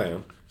 calm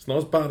down. It's not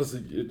as bad as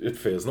it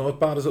feels. Not as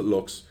bad as it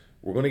looks.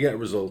 We're going to get a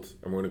result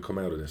and we're going to come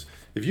out of this."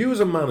 If you as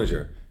a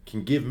manager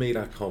can give me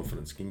that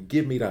confidence, can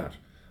give me that,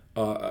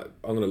 I'm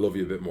going to love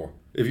you a bit more.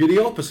 If you're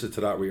the opposite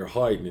to that, where you're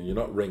hiding and you're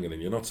not ringing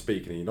and you're not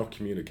speaking and you're not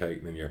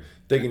communicating and you're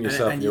digging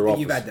yourself in your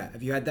office. You've had that.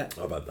 Have you had that?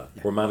 I've had that.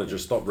 Where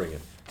managers stop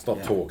ringing,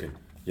 stop talking,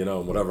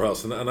 and whatever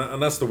else.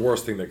 And that's the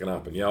worst thing that can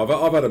happen. Yeah,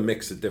 I've had a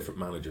mix of different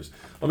managers.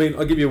 I mean,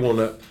 I'll give you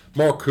one.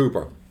 Mark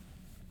Cooper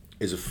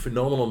is a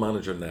phenomenal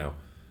manager now.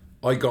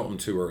 I got him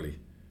too early.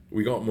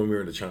 We got him when we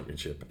were in the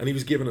Championship. And he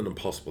was given an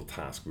impossible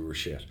task. We were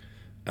shit.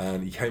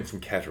 And he came from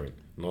Kettering,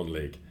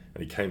 non-league.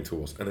 And he came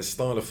to us. And his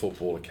style of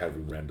football at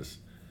Kettering, horrendous.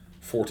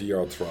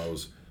 40-yard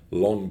throws,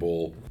 long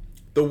ball,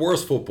 the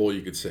worst football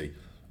you could see.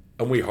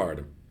 And we hired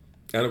him.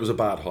 And it was a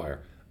bad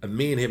hire. And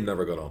me and him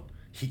never got on.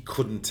 He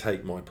couldn't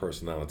take my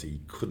personality.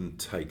 He couldn't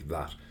take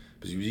that.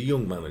 Because he was a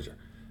young manager.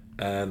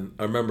 And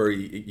I remember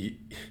he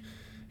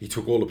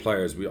took all the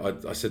players.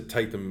 I said,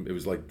 take them, it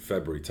was like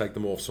February, take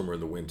them off somewhere in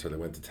the winter. They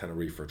went to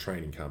Tenerife for a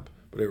training camp.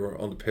 But they were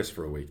on the piss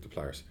for a week, the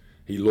players.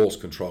 He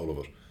lost control of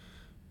it.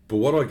 But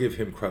what I give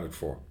him credit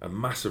for, and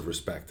massive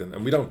respect,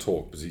 and we don't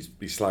talk because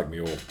he slagged me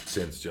off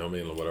since, do you know what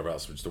I mean, or whatever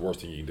else, which is the worst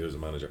thing you can do as a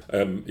manager.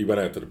 He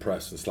went out to the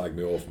press and slagged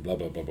me off and blah,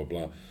 blah, blah, blah,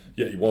 blah.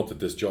 Yeah, he wanted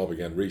this job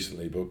again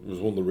recently, but it was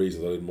one of the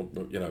reasons I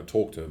didn't,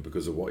 talk to him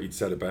because of what he'd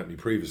said about me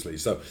previously.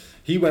 So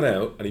he went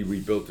out and he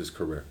rebuilt his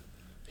career.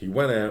 He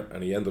went out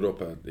and he ended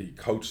up, he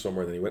coached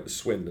somewhere, and then he went to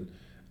Swindon.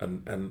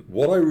 And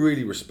what I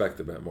really respect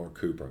about Mark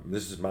Cooper, and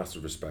this is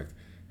massive respect,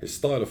 his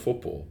style of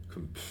football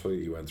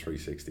completely went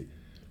 360.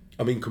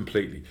 I mean,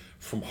 completely.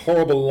 From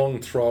horrible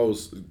long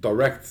throws,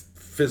 direct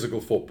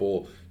physical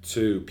football,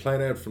 to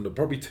playing out from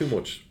probably too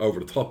much over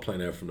the top,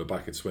 playing out from the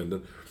back at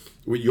Swindon,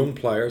 with young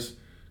players,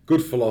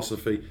 good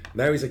philosophy.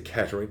 Now he's at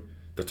Kettering,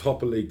 the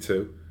top of League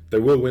Two. They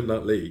will win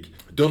that league.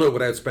 Done it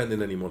without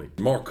spending any money.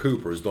 Mark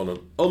Cooper has done an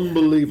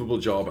unbelievable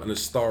job, and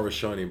his star is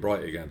shining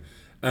bright again.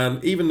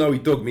 And even though he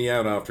dug me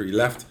out after he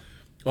left,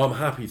 I'm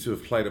happy to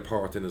have played a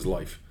part in his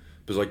life.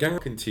 Because I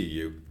guarantee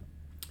you,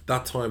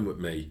 that time with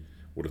me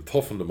would have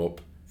toughened him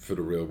up for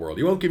the real world.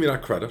 He won't give me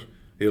that credit.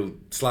 He'll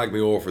slag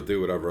me off or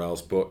do whatever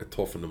else, but it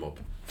toughened him up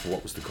for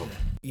what was to come.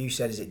 You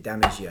said, "Does it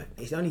damage you?"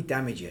 It's only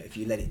damage you if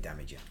you let it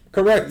damage you.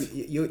 Correct.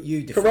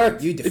 You define.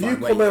 Correct. You define. If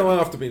you come out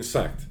after being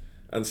sacked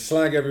and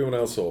slag everyone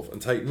else off and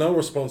take no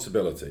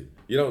responsibility,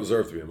 you don't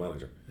deserve to be a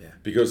manager. Yeah.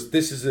 Because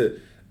this is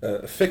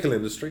a fickle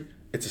industry.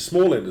 It's a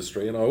small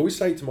industry, and I always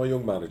say to my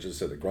young managers,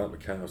 said to Grant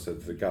McCann,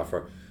 said to the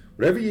gaffer,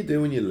 whatever you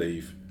do when you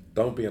leave,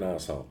 don't be an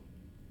asshole.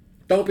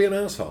 Don't be an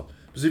asshole.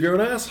 Because if you're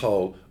an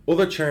asshole,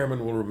 other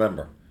chairmen will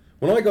remember.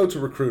 When I go to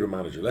recruit a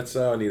manager, let's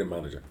say I need a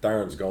manager.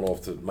 Darren's gone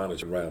off to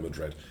manage Real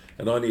Madrid,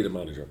 and I need a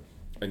manager.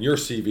 And your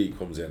CV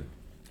comes in,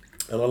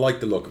 and I like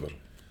the look of it.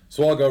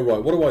 So I'll go,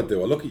 right, what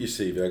do? I look at your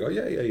CV, I go,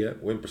 yeah,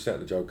 win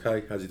percentage,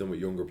 okay. Has he done with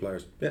younger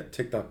players? Yeah,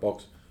 tick that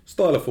box.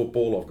 Style of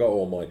football, I've got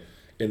all my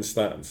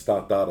Instat and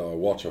stat data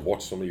I've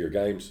watched some of your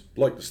games.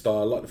 Like the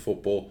style, like the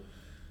football.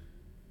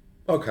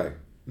 Okay,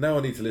 now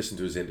I need to listen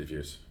to his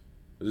interviews.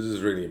 This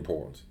is really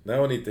important.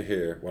 Now I need to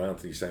hear what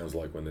Anthony sounds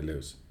like when they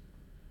lose.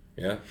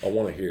 Yeah, I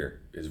want to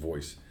hear his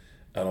voice,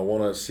 and I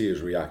want to see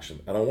his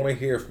reaction, and I want to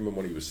hear from him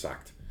when he was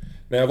sacked.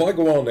 Now, if I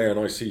go on there and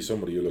I see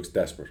somebody who looks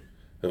desperate,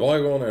 if I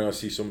go on there and I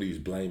see somebody who's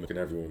blaming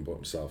everyone but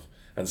himself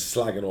and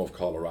slagging off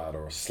Colorado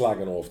or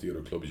slagging off the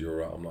other clubs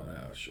you're at, I'm like,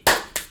 shit.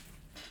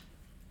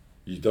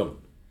 You're done.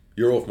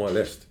 You're off my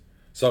list.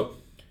 So,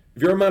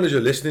 if you're a manager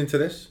listening to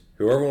this,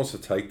 whoever wants to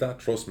take that,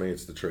 trust me,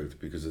 it's the truth,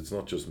 because it's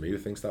not just me who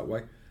thinks that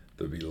way.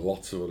 There'll be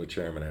lots of other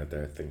chairmen out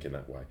there thinking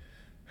that way.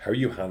 How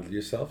you handle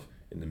yourself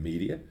in the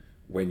media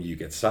when you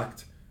get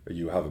sacked, or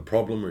you have a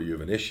problem, or you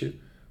have an issue,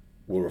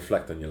 will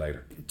reflect on you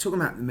later.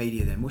 Talking about the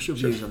media then, what's your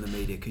views on the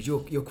media? Because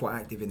you're quite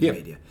active in the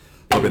media.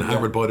 I've been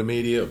hammered by the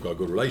media. I've got a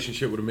good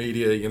relationship with the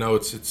media. You know,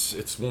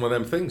 it's one of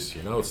them things.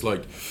 You know, it's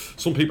like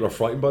some people are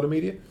frightened by the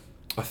media.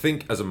 I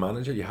think as a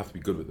manager, you have to be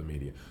good with the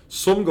media.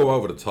 Some go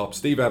over the top.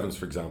 Steve Evans,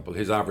 for example,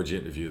 his average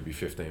interview would be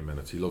 15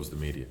 minutes. He loves the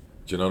media.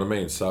 Do you know what I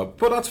mean? So,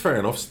 but that's fair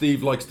enough.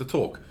 Steve likes to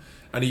talk.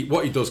 And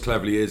what he does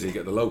cleverly is he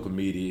get the local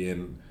media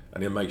in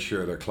and he'll make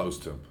sure they're close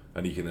to him.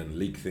 And he can then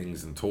leak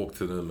things and talk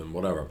to them and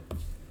whatever.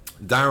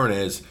 Darren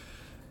is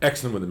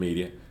excellent with the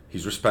media.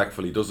 He's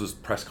respectful. He does his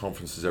press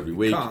conferences every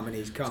week. He's calm.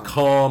 He's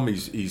calm.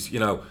 He's you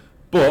know,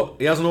 but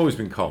he hasn't always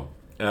been calm.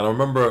 And I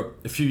remember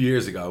a few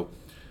years ago,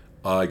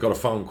 I got a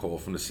phone call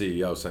from the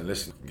CEO saying,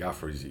 "Listen,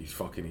 Gaffer,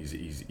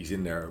 he's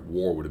in there at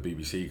war with a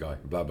BBC guy,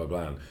 blah blah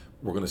blah. And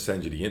we're going to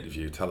send you the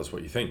interview. Tell us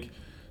what you think."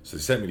 So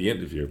they sent me the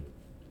interview,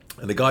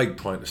 and the guy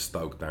trying to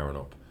stoke Darren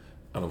up,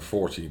 and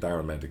unfortunately,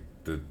 Darren made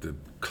the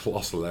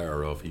colossal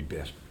error of he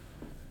bit.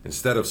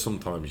 Instead of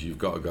sometimes you've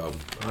got to go,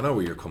 I know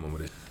where you're coming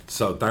with it.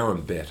 So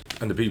Darren bit,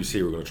 and the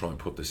BBC were going to try and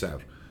put this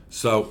out.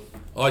 So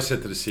I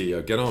said to the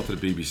CEO, get on to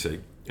the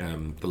BBC,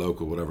 the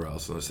local, whatever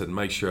else, and I said,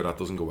 make sure that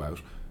doesn't go out,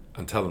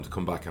 and tell them to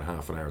come back in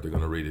half an hour. They're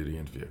going to redo the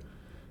interview.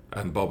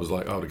 And Bob was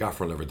like, oh, the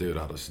gaffer will never do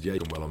that. I said, yeah,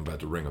 well, I'm about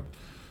to ring him.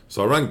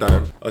 So I rang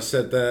Darren. I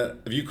said,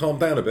 have you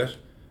calmed down a bit?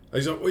 And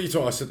he's like, what are you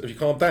talking? I said, have you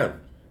calmed down?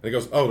 And he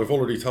goes, oh, they've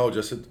already told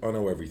you. I said, I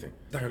know everything.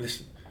 Darren,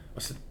 listen. I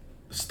said,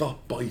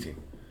 stop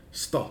biting.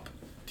 Stop.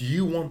 Do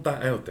you want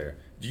that out there?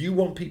 Do you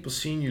want people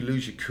seeing you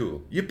lose your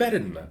cool? You're better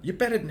than that. You're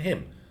better than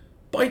him.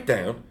 Bite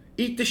down,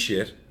 eat the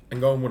shit,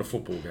 and go and win a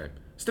football game.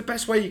 It's the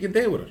best way you can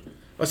deal with it.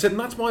 I said, and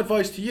that's my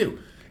advice to you.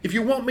 If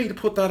you want me to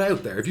put that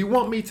out there, if you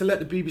want me to let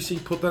the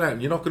BBC put that out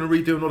and you're not going to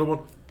redo another one,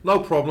 no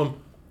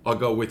problem. I'll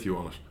go with you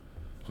on it.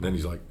 And then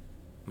he's like,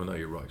 well, no,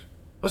 you're right.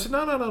 I said,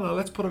 no,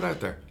 let's put it out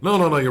there.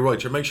 No, you're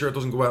right. You make sure it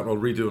doesn't go out and I'll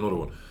redo another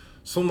one.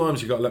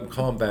 Sometimes you got to let them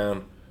calm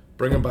down,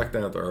 bring them back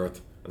down to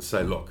earth and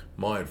say, look,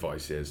 my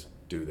advice is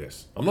do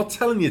this. I'm not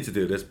telling you to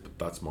do this, but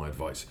that's my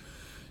advice.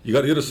 You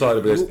got the other side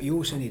of it. You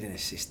also need an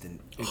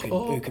assistant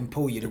who can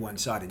pull you to one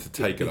side and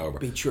take it over.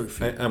 Be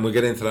truthful. And we'll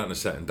get into that in a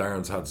second.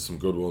 Darren's had some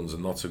good ones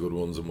and not so good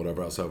ones and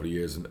whatever else over the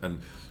years.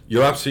 And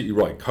you're absolutely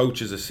right.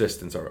 Coaches,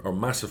 assistants are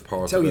massive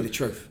parts of it. Tell you the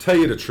truth. Tell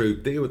you the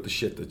truth. Deal with the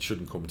shit that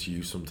shouldn't come to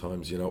you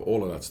sometimes. You know,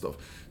 all of that stuff.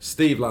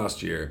 Steve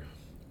last year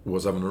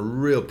was having a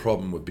real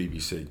problem with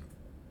BBC,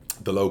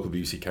 the local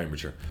BBC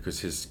Cambridgeshire, because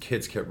his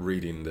kids kept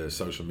reading the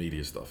social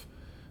media stuff.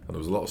 And there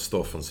was a lot of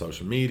stuff on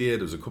social media.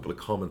 There was a couple of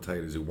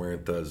commentators who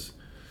weren't as,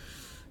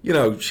 you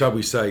know, shall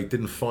we say,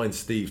 didn't find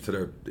Steve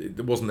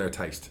it wasn't their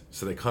taste.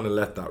 So they kind of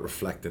let that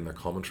reflect in their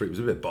commentary. It was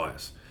a bit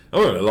biased.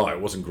 I'm not going to lie,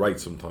 it wasn't great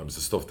sometimes,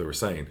 the stuff they were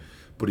saying,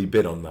 but he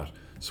bid on that.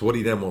 So what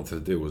he then wanted to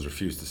do was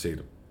refuse to see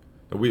them.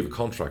 Now, we have a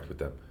contract with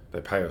them.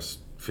 They pay us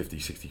 50,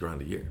 60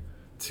 grand a year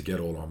to get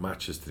all our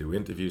matches, to do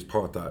interviews.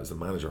 Part of that is the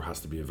manager has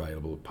to be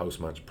available,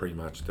 post-match,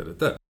 pre-match,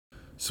 da.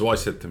 So I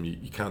said to him,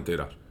 you can't do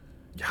that.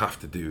 You have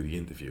to do the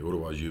interview,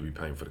 otherwise you'll be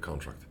paying for the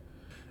contract.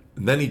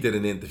 And then he did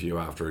an interview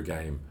after a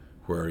game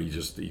where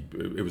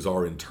it was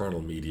our internal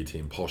media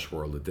team, Posh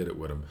World, that did it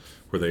with him,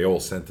 where they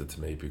all sent it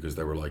to me because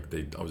they were like,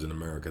 I was in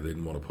America, they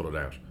didn't want to put it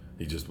out.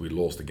 We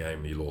lost the game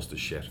and he lost his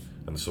shit.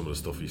 And some of the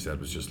stuff he said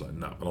was just like,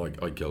 no, and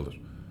I killed it.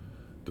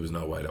 There was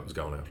no way that was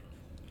going out.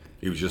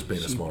 He was just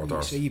being a smart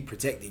arse. So you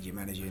protected your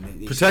manager in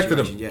these Protected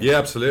him, situations, yeah,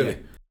 absolutely.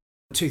 Yeah.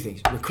 Two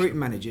things: recruiting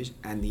managers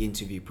and the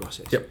interview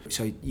process. Yep.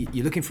 So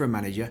you're looking for a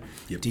manager.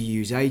 Yep. Do you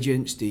use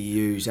agents? Do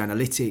you use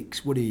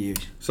analytics? What do you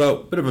use?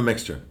 So, a bit of a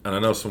mixture, and I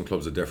know some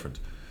clubs are different.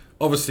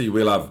 Obviously,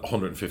 we'll have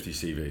 150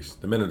 CVs.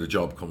 The minute the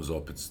job comes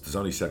up, there's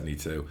only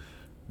 72.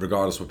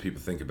 Regardless what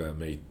people think about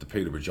me, the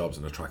Peterborough job's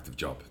an attractive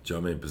job. Do you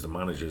know what I mean? Because the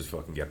managers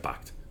fucking get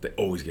backed. They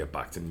always get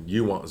backed, and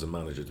you want as a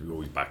manager to be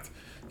always backed.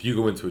 If you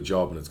go into a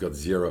job and it's got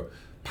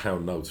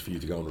 £0 notes for you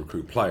to go and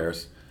recruit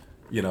players,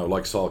 you know,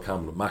 like Saul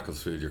Campbell at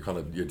Macclesfield,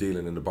 you're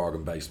dealing in the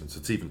bargain basement, so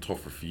it's even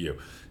tougher for you.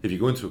 If you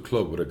go into a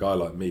club with a guy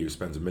like me who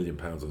spends £1 million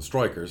on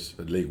strikers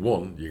at League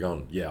One, you're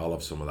going, yeah, I'll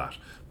have some of that.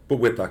 But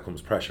with that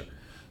comes pressure.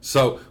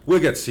 So we'll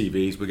get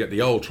CVs, we'll get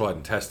the old tried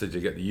and tested,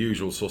 you get the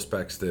usual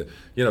suspects, the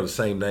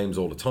same names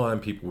all the time.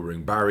 People will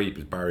ring Barry,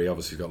 because Barry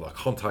obviously got a lot of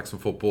contacts in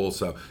football,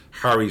 so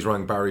Harry's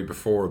rang Barry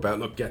before about,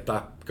 look, get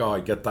that guy,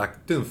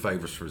 doing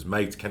favours for his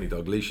mates. Kenny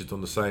Dalglish has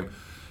done the same.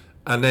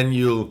 And then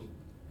you'll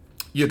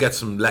You get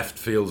some left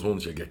fields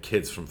ones. You get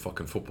kids from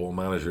fucking Football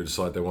Manager who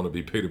decide they want to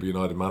be Peterborough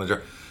United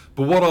manager.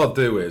 But what I'll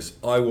do is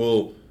I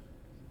will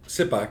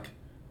sit back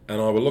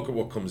and I will look at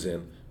what comes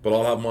in, but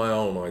I'll have my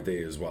own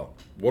idea as well.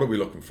 What are we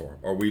looking for?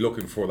 Are we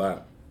looking for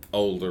that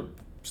older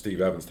Steve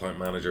Evans type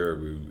manager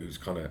who's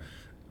kind of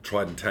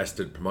tried and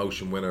tested,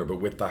 promotion winner, but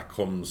with that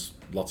comes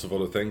lots of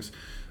other things?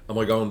 Am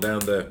I going down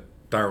the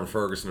Darren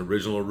Ferguson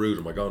original route?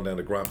 Am I going down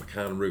the Grant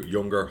McCann route,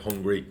 younger,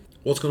 hungry?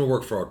 What's going to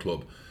work for our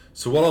club?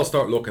 So what I'll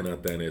start looking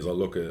at then is I'll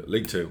look at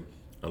League 2,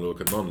 I'll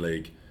look at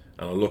non-league,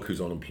 and I'll look who's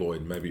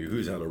unemployed, maybe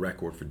who's had a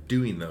record for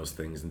doing those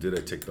things and do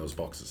they tick those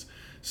boxes.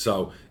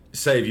 So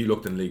say if you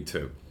looked in League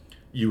 2,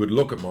 you would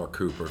look at Mark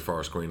Cooper at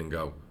Forest Green and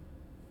go,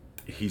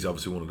 he's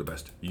obviously one of the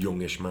best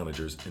youngish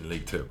managers in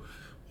League 2.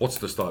 What's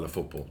their style of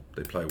football?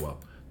 They play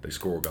well, they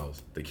score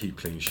goals, they keep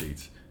clean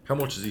sheets. How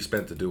much has he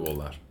spent to do all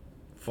that?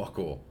 Fuck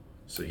all.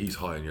 So he's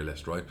high on your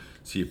list, right?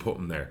 So you put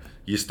him there.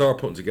 You start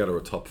putting together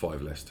a top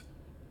 5 list.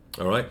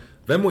 All right?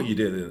 Then what you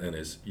do then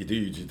is you do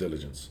your due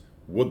diligence.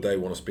 Would they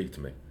want to speak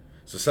to me?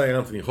 So say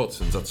Anthony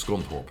Hudson's at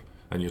Scunthorpe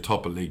and you're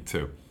top of League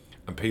 2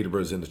 and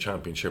Peterborough's in the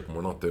Championship and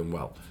we're not doing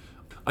well.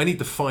 I need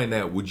to find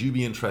out, would you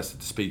be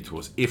interested to speak to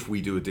us if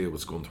we do a deal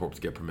with Scunthorpe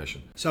to get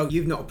permission? So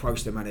you've not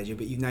approached the manager,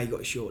 but you've now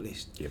got a short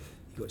list. Yep.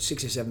 You've got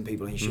 6 or 7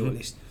 people in your short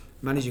list.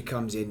 Manager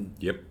comes in,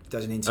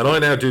 does an interview. And I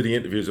now do the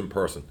interviews in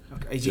person.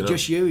 Okay. Is it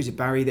just you? Is it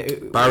Barry?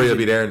 Barry will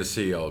be there and the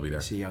CEO will be there.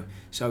 CEO.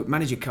 So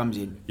manager comes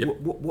in.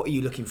 What are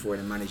you looking for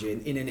in a manager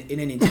in an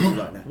interview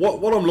like that?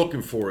 What I'm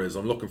looking for is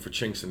I'm looking for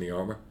chinks in the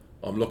armour.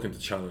 I'm looking to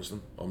challenge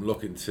them. I'm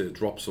looking to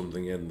drop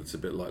something in that's a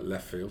bit like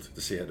left field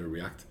to see how they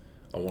react.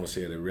 I want to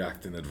see how they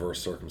react in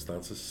adverse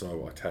circumstances,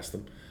 so I test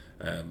them.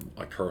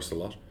 I curse a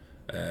lot.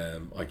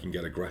 I can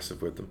get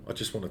aggressive with them. I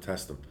just want to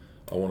test them.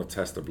 I want to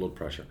test their blood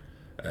pressure.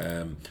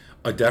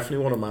 I definitely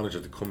want a manager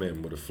to come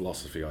in with a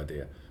philosophy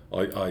idea.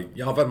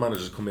 I've had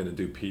managers come in and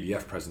do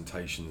PDF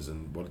presentations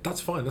and that's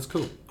fine, that's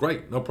cool,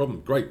 great, no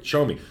problem, great,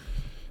 show me.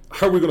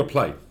 How are we going to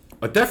play?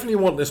 I definitely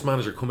want this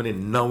manager coming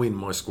in knowing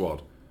my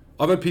squad.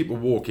 I've had people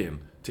walk in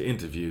to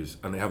interviews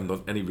and they haven't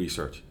done any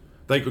research.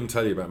 They couldn't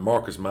tell you about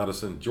Marcus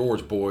Maddison,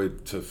 George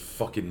Boyd to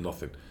fucking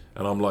nothing.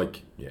 And I'm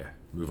like, yeah,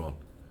 move on.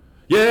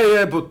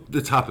 Yeah, but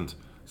it's happened.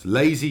 It's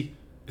lazy,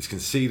 it's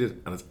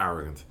conceited and it's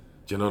arrogant.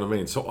 Do you know what I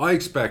mean? So I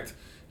expect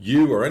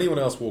you or anyone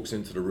else walks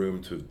into the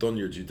room to have done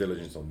your due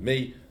diligence on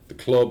me, the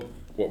club,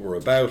 what we're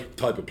about,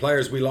 type of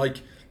players we like.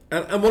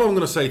 And what I'm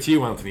going to say to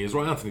you, Anthony, is,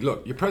 right, Anthony,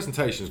 look, your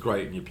presentation is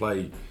great and you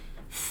play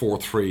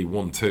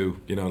 4-3-1-2.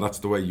 You know, that's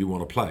the way you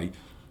want to play.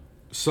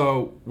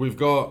 So we've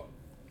got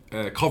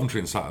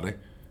Coventry on Saturday.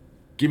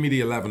 Give me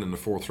the 11 in the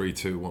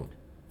 4-3-2-1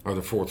 or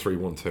the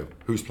 4-3-1-2.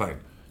 Who's playing?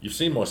 You've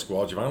seen my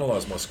squad. You've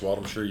analysed my squad.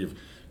 I'm sure you've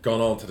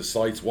gone on to the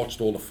sites, watched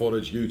all the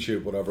footage,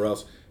 YouTube, whatever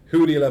else.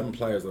 Who are the 11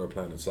 players that are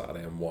playing on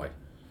Saturday and why?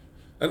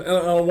 And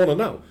I want to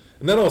know.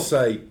 And then I'll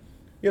say,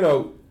 you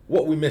know,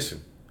 what are we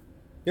missing?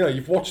 You know,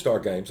 you've watched our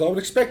games. I would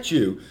expect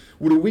you,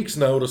 with a week's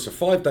notice or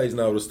 5 days'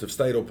 notice, to have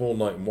stayed up all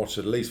night and watched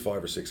at least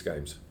 5 or 6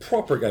 games.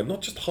 Proper game,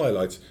 not just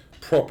highlights,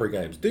 proper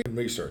games. Do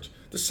research.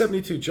 There's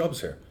 72 jobs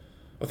here.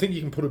 I think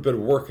you can put a bit of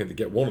work in to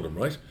get one of them,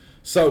 right?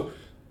 So,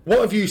 what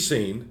have you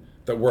seen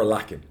that we're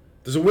lacking?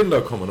 There's a window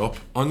coming up.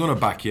 I'm going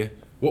to back you.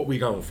 What are we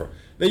going for?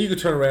 Then you could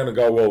turn around and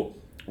go, well,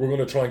 we're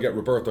going to try and get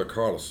Roberto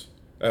Carlos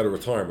out of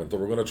retirement, or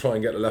we're going to try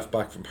and get a left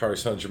back from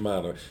Paris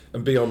Saint-Germain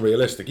and be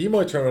unrealistic. You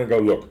might turn around and go,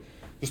 look,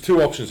 there's 2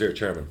 options here,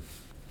 Chairman.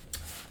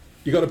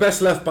 You got the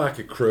best left back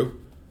at Crewe,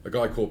 a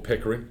guy called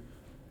Pickering.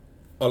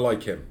 I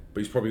like him,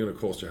 but he's probably going to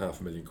cost you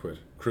 £500,000.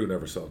 Crewe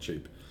never sell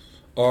cheap.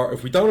 Or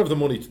if we don't have the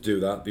money to do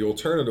that, the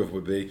alternative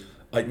would be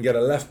I can get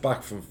a left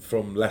back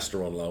from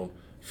Leicester on loan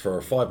for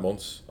 5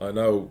 months. I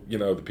know, you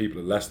know, the people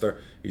at Leicester.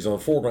 He's on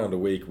 £4,000 a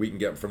week. We can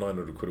get him for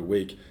 £900 a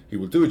week. He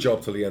will do a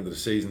job till the end of the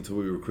season till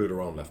we recruit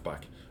our own left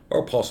back.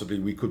 Or possibly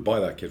we could buy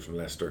that kid from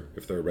Leicester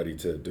if they're ready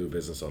to do a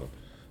business on him.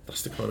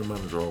 That's the kind of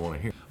manager I want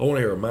to hear. I want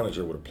to hear a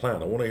manager with a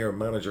plan. I want to hear a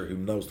manager who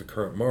knows the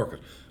current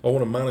market. I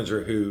want a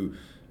manager who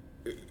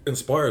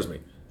inspires me.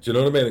 Do you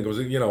know what I mean? And goes,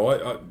 you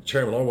know,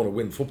 Chairman, I want to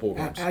win football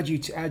games. How do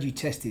you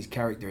test his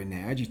character in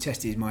there? How do you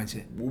test his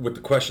mindset? With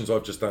the questions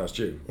I've just asked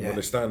you. Yeah. When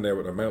they stand there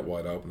with their mouth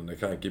wide open and they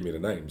can't give me the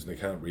names and they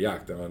can't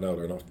react, then I know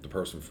they're not the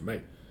person for me.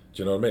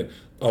 Do you know what I mean?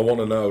 I want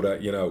to know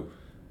that, you know,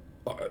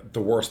 the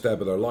worst step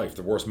of their life,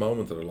 the worst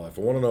moment of their life.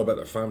 I want to know about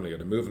their family. Are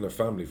they moving their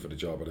family for the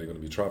job? Are they going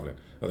to be travelling?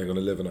 Are they going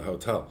to live in a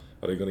hotel?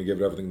 Are they going to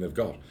give it everything they've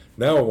got?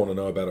 Now I want to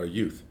know about our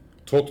youth.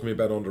 Talk to me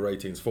about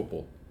under-18s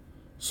football.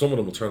 Some of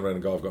them will turn around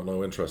and go, I've got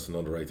no interest in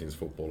under-18s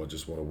football. I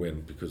just want to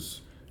win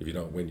because if you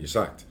don't win, you're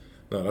sacked.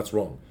 No, that's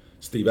wrong.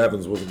 Steve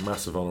Evans wasn't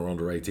massive on our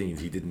under-18s.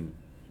 He didn't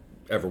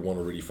ever want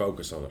to really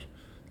focus on it.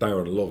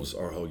 Darren loves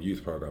our whole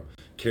youth programme.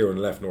 Kieran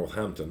left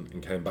Northampton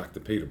and came back to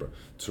Peterborough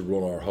to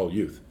run our whole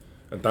youth.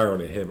 And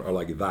Darren and him are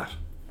like that.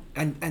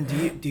 And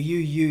do you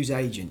use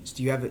agents?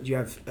 Do you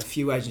have a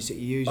few agents that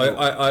you use?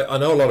 I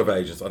know a lot of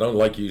agents. I don't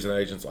like using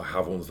agents. I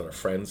have ones that are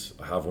friends.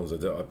 I have ones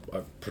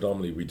that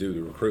predominantly we do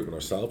the recruitment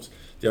ourselves.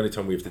 The only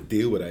time we have to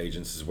deal with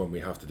agents is when we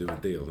have to do a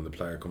deal and the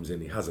player comes in,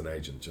 he has an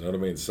agent. Do you know what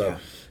I mean? So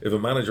if a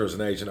manager is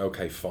an agent,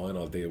 okay, fine,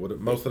 I'll deal with it.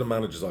 Most of the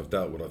managers I've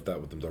dealt with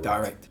them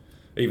direct.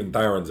 Even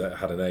Darren's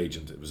had an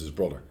agent. It was his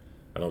brother,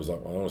 and I was like,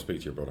 well, I don't want to speak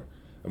to your brother.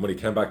 And when he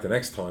came back the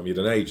next time, he had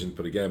an agent,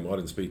 but again, I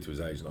didn't speak to his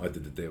agent. I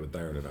did the deal with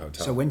Darren in a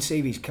hotel. So when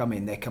CVs come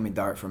in, they're coming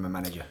direct from a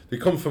manager? They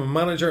come from a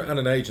manager and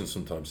an agent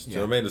sometimes. Do you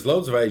know what I mean? There's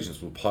loads of agents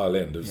will pile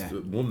in. There's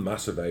one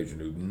massive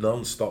agent who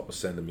non-stop was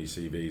sending me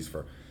CVs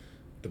for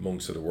the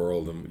Monks of the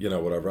world and, you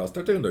know, whatever else.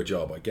 They're doing their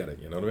job, I get it,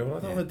 you know what I mean? Well,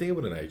 I don't want to deal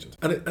with an agent.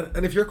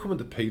 And if you're coming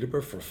to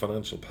Peterborough for a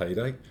financial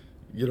payday,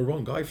 you're the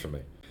wrong guy for me.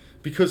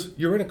 Because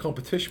you're in a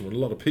competition with a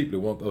lot of people who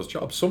want those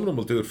jobs. Some of them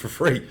will do it for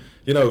free.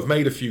 You know, have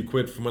made a few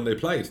quid from when they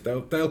played.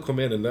 They'll come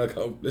in and they'll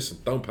go, listen,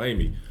 don't pay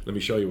me. Let me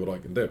show you what I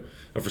can do.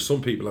 And for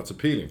some people, that's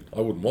appealing.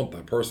 I wouldn't want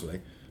that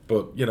personally.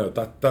 But, you know,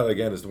 that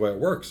again is the way it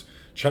works.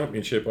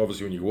 Championship,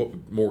 obviously, when you go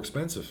up, more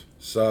expensive.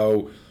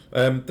 So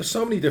there's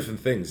so many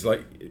different things,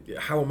 like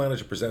how a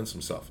manager presents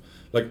himself.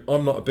 Like,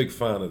 I'm not a big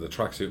fan of the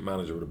tracksuit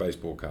manager with a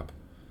baseball cap.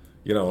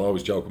 You know, I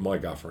always joke with my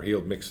gaffer. He'll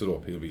mix it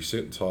up. He'll be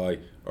suit and tie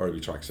or he'll be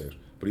tracksuit.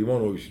 But he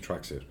won't always be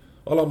tracksuit.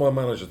 I like my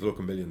managers to look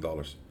 $1 million.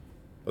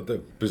 I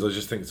do, because I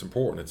just think it's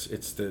important.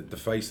 It's the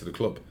face of the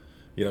club.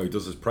 You know, he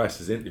does his press,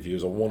 his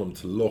interviews. I want him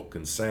to look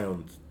and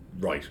sound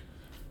right,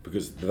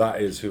 because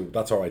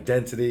that's our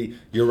identity.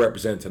 You're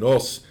representing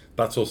us.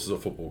 That's us as a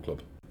football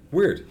club.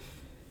 Weird.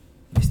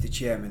 Mr.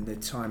 Chairman, the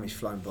time has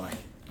flown by.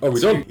 Oh,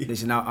 we're done.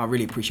 Listen, I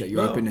really appreciate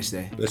your openness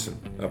there. Listen,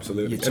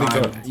 absolutely.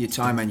 Your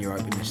time and your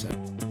openness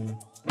there.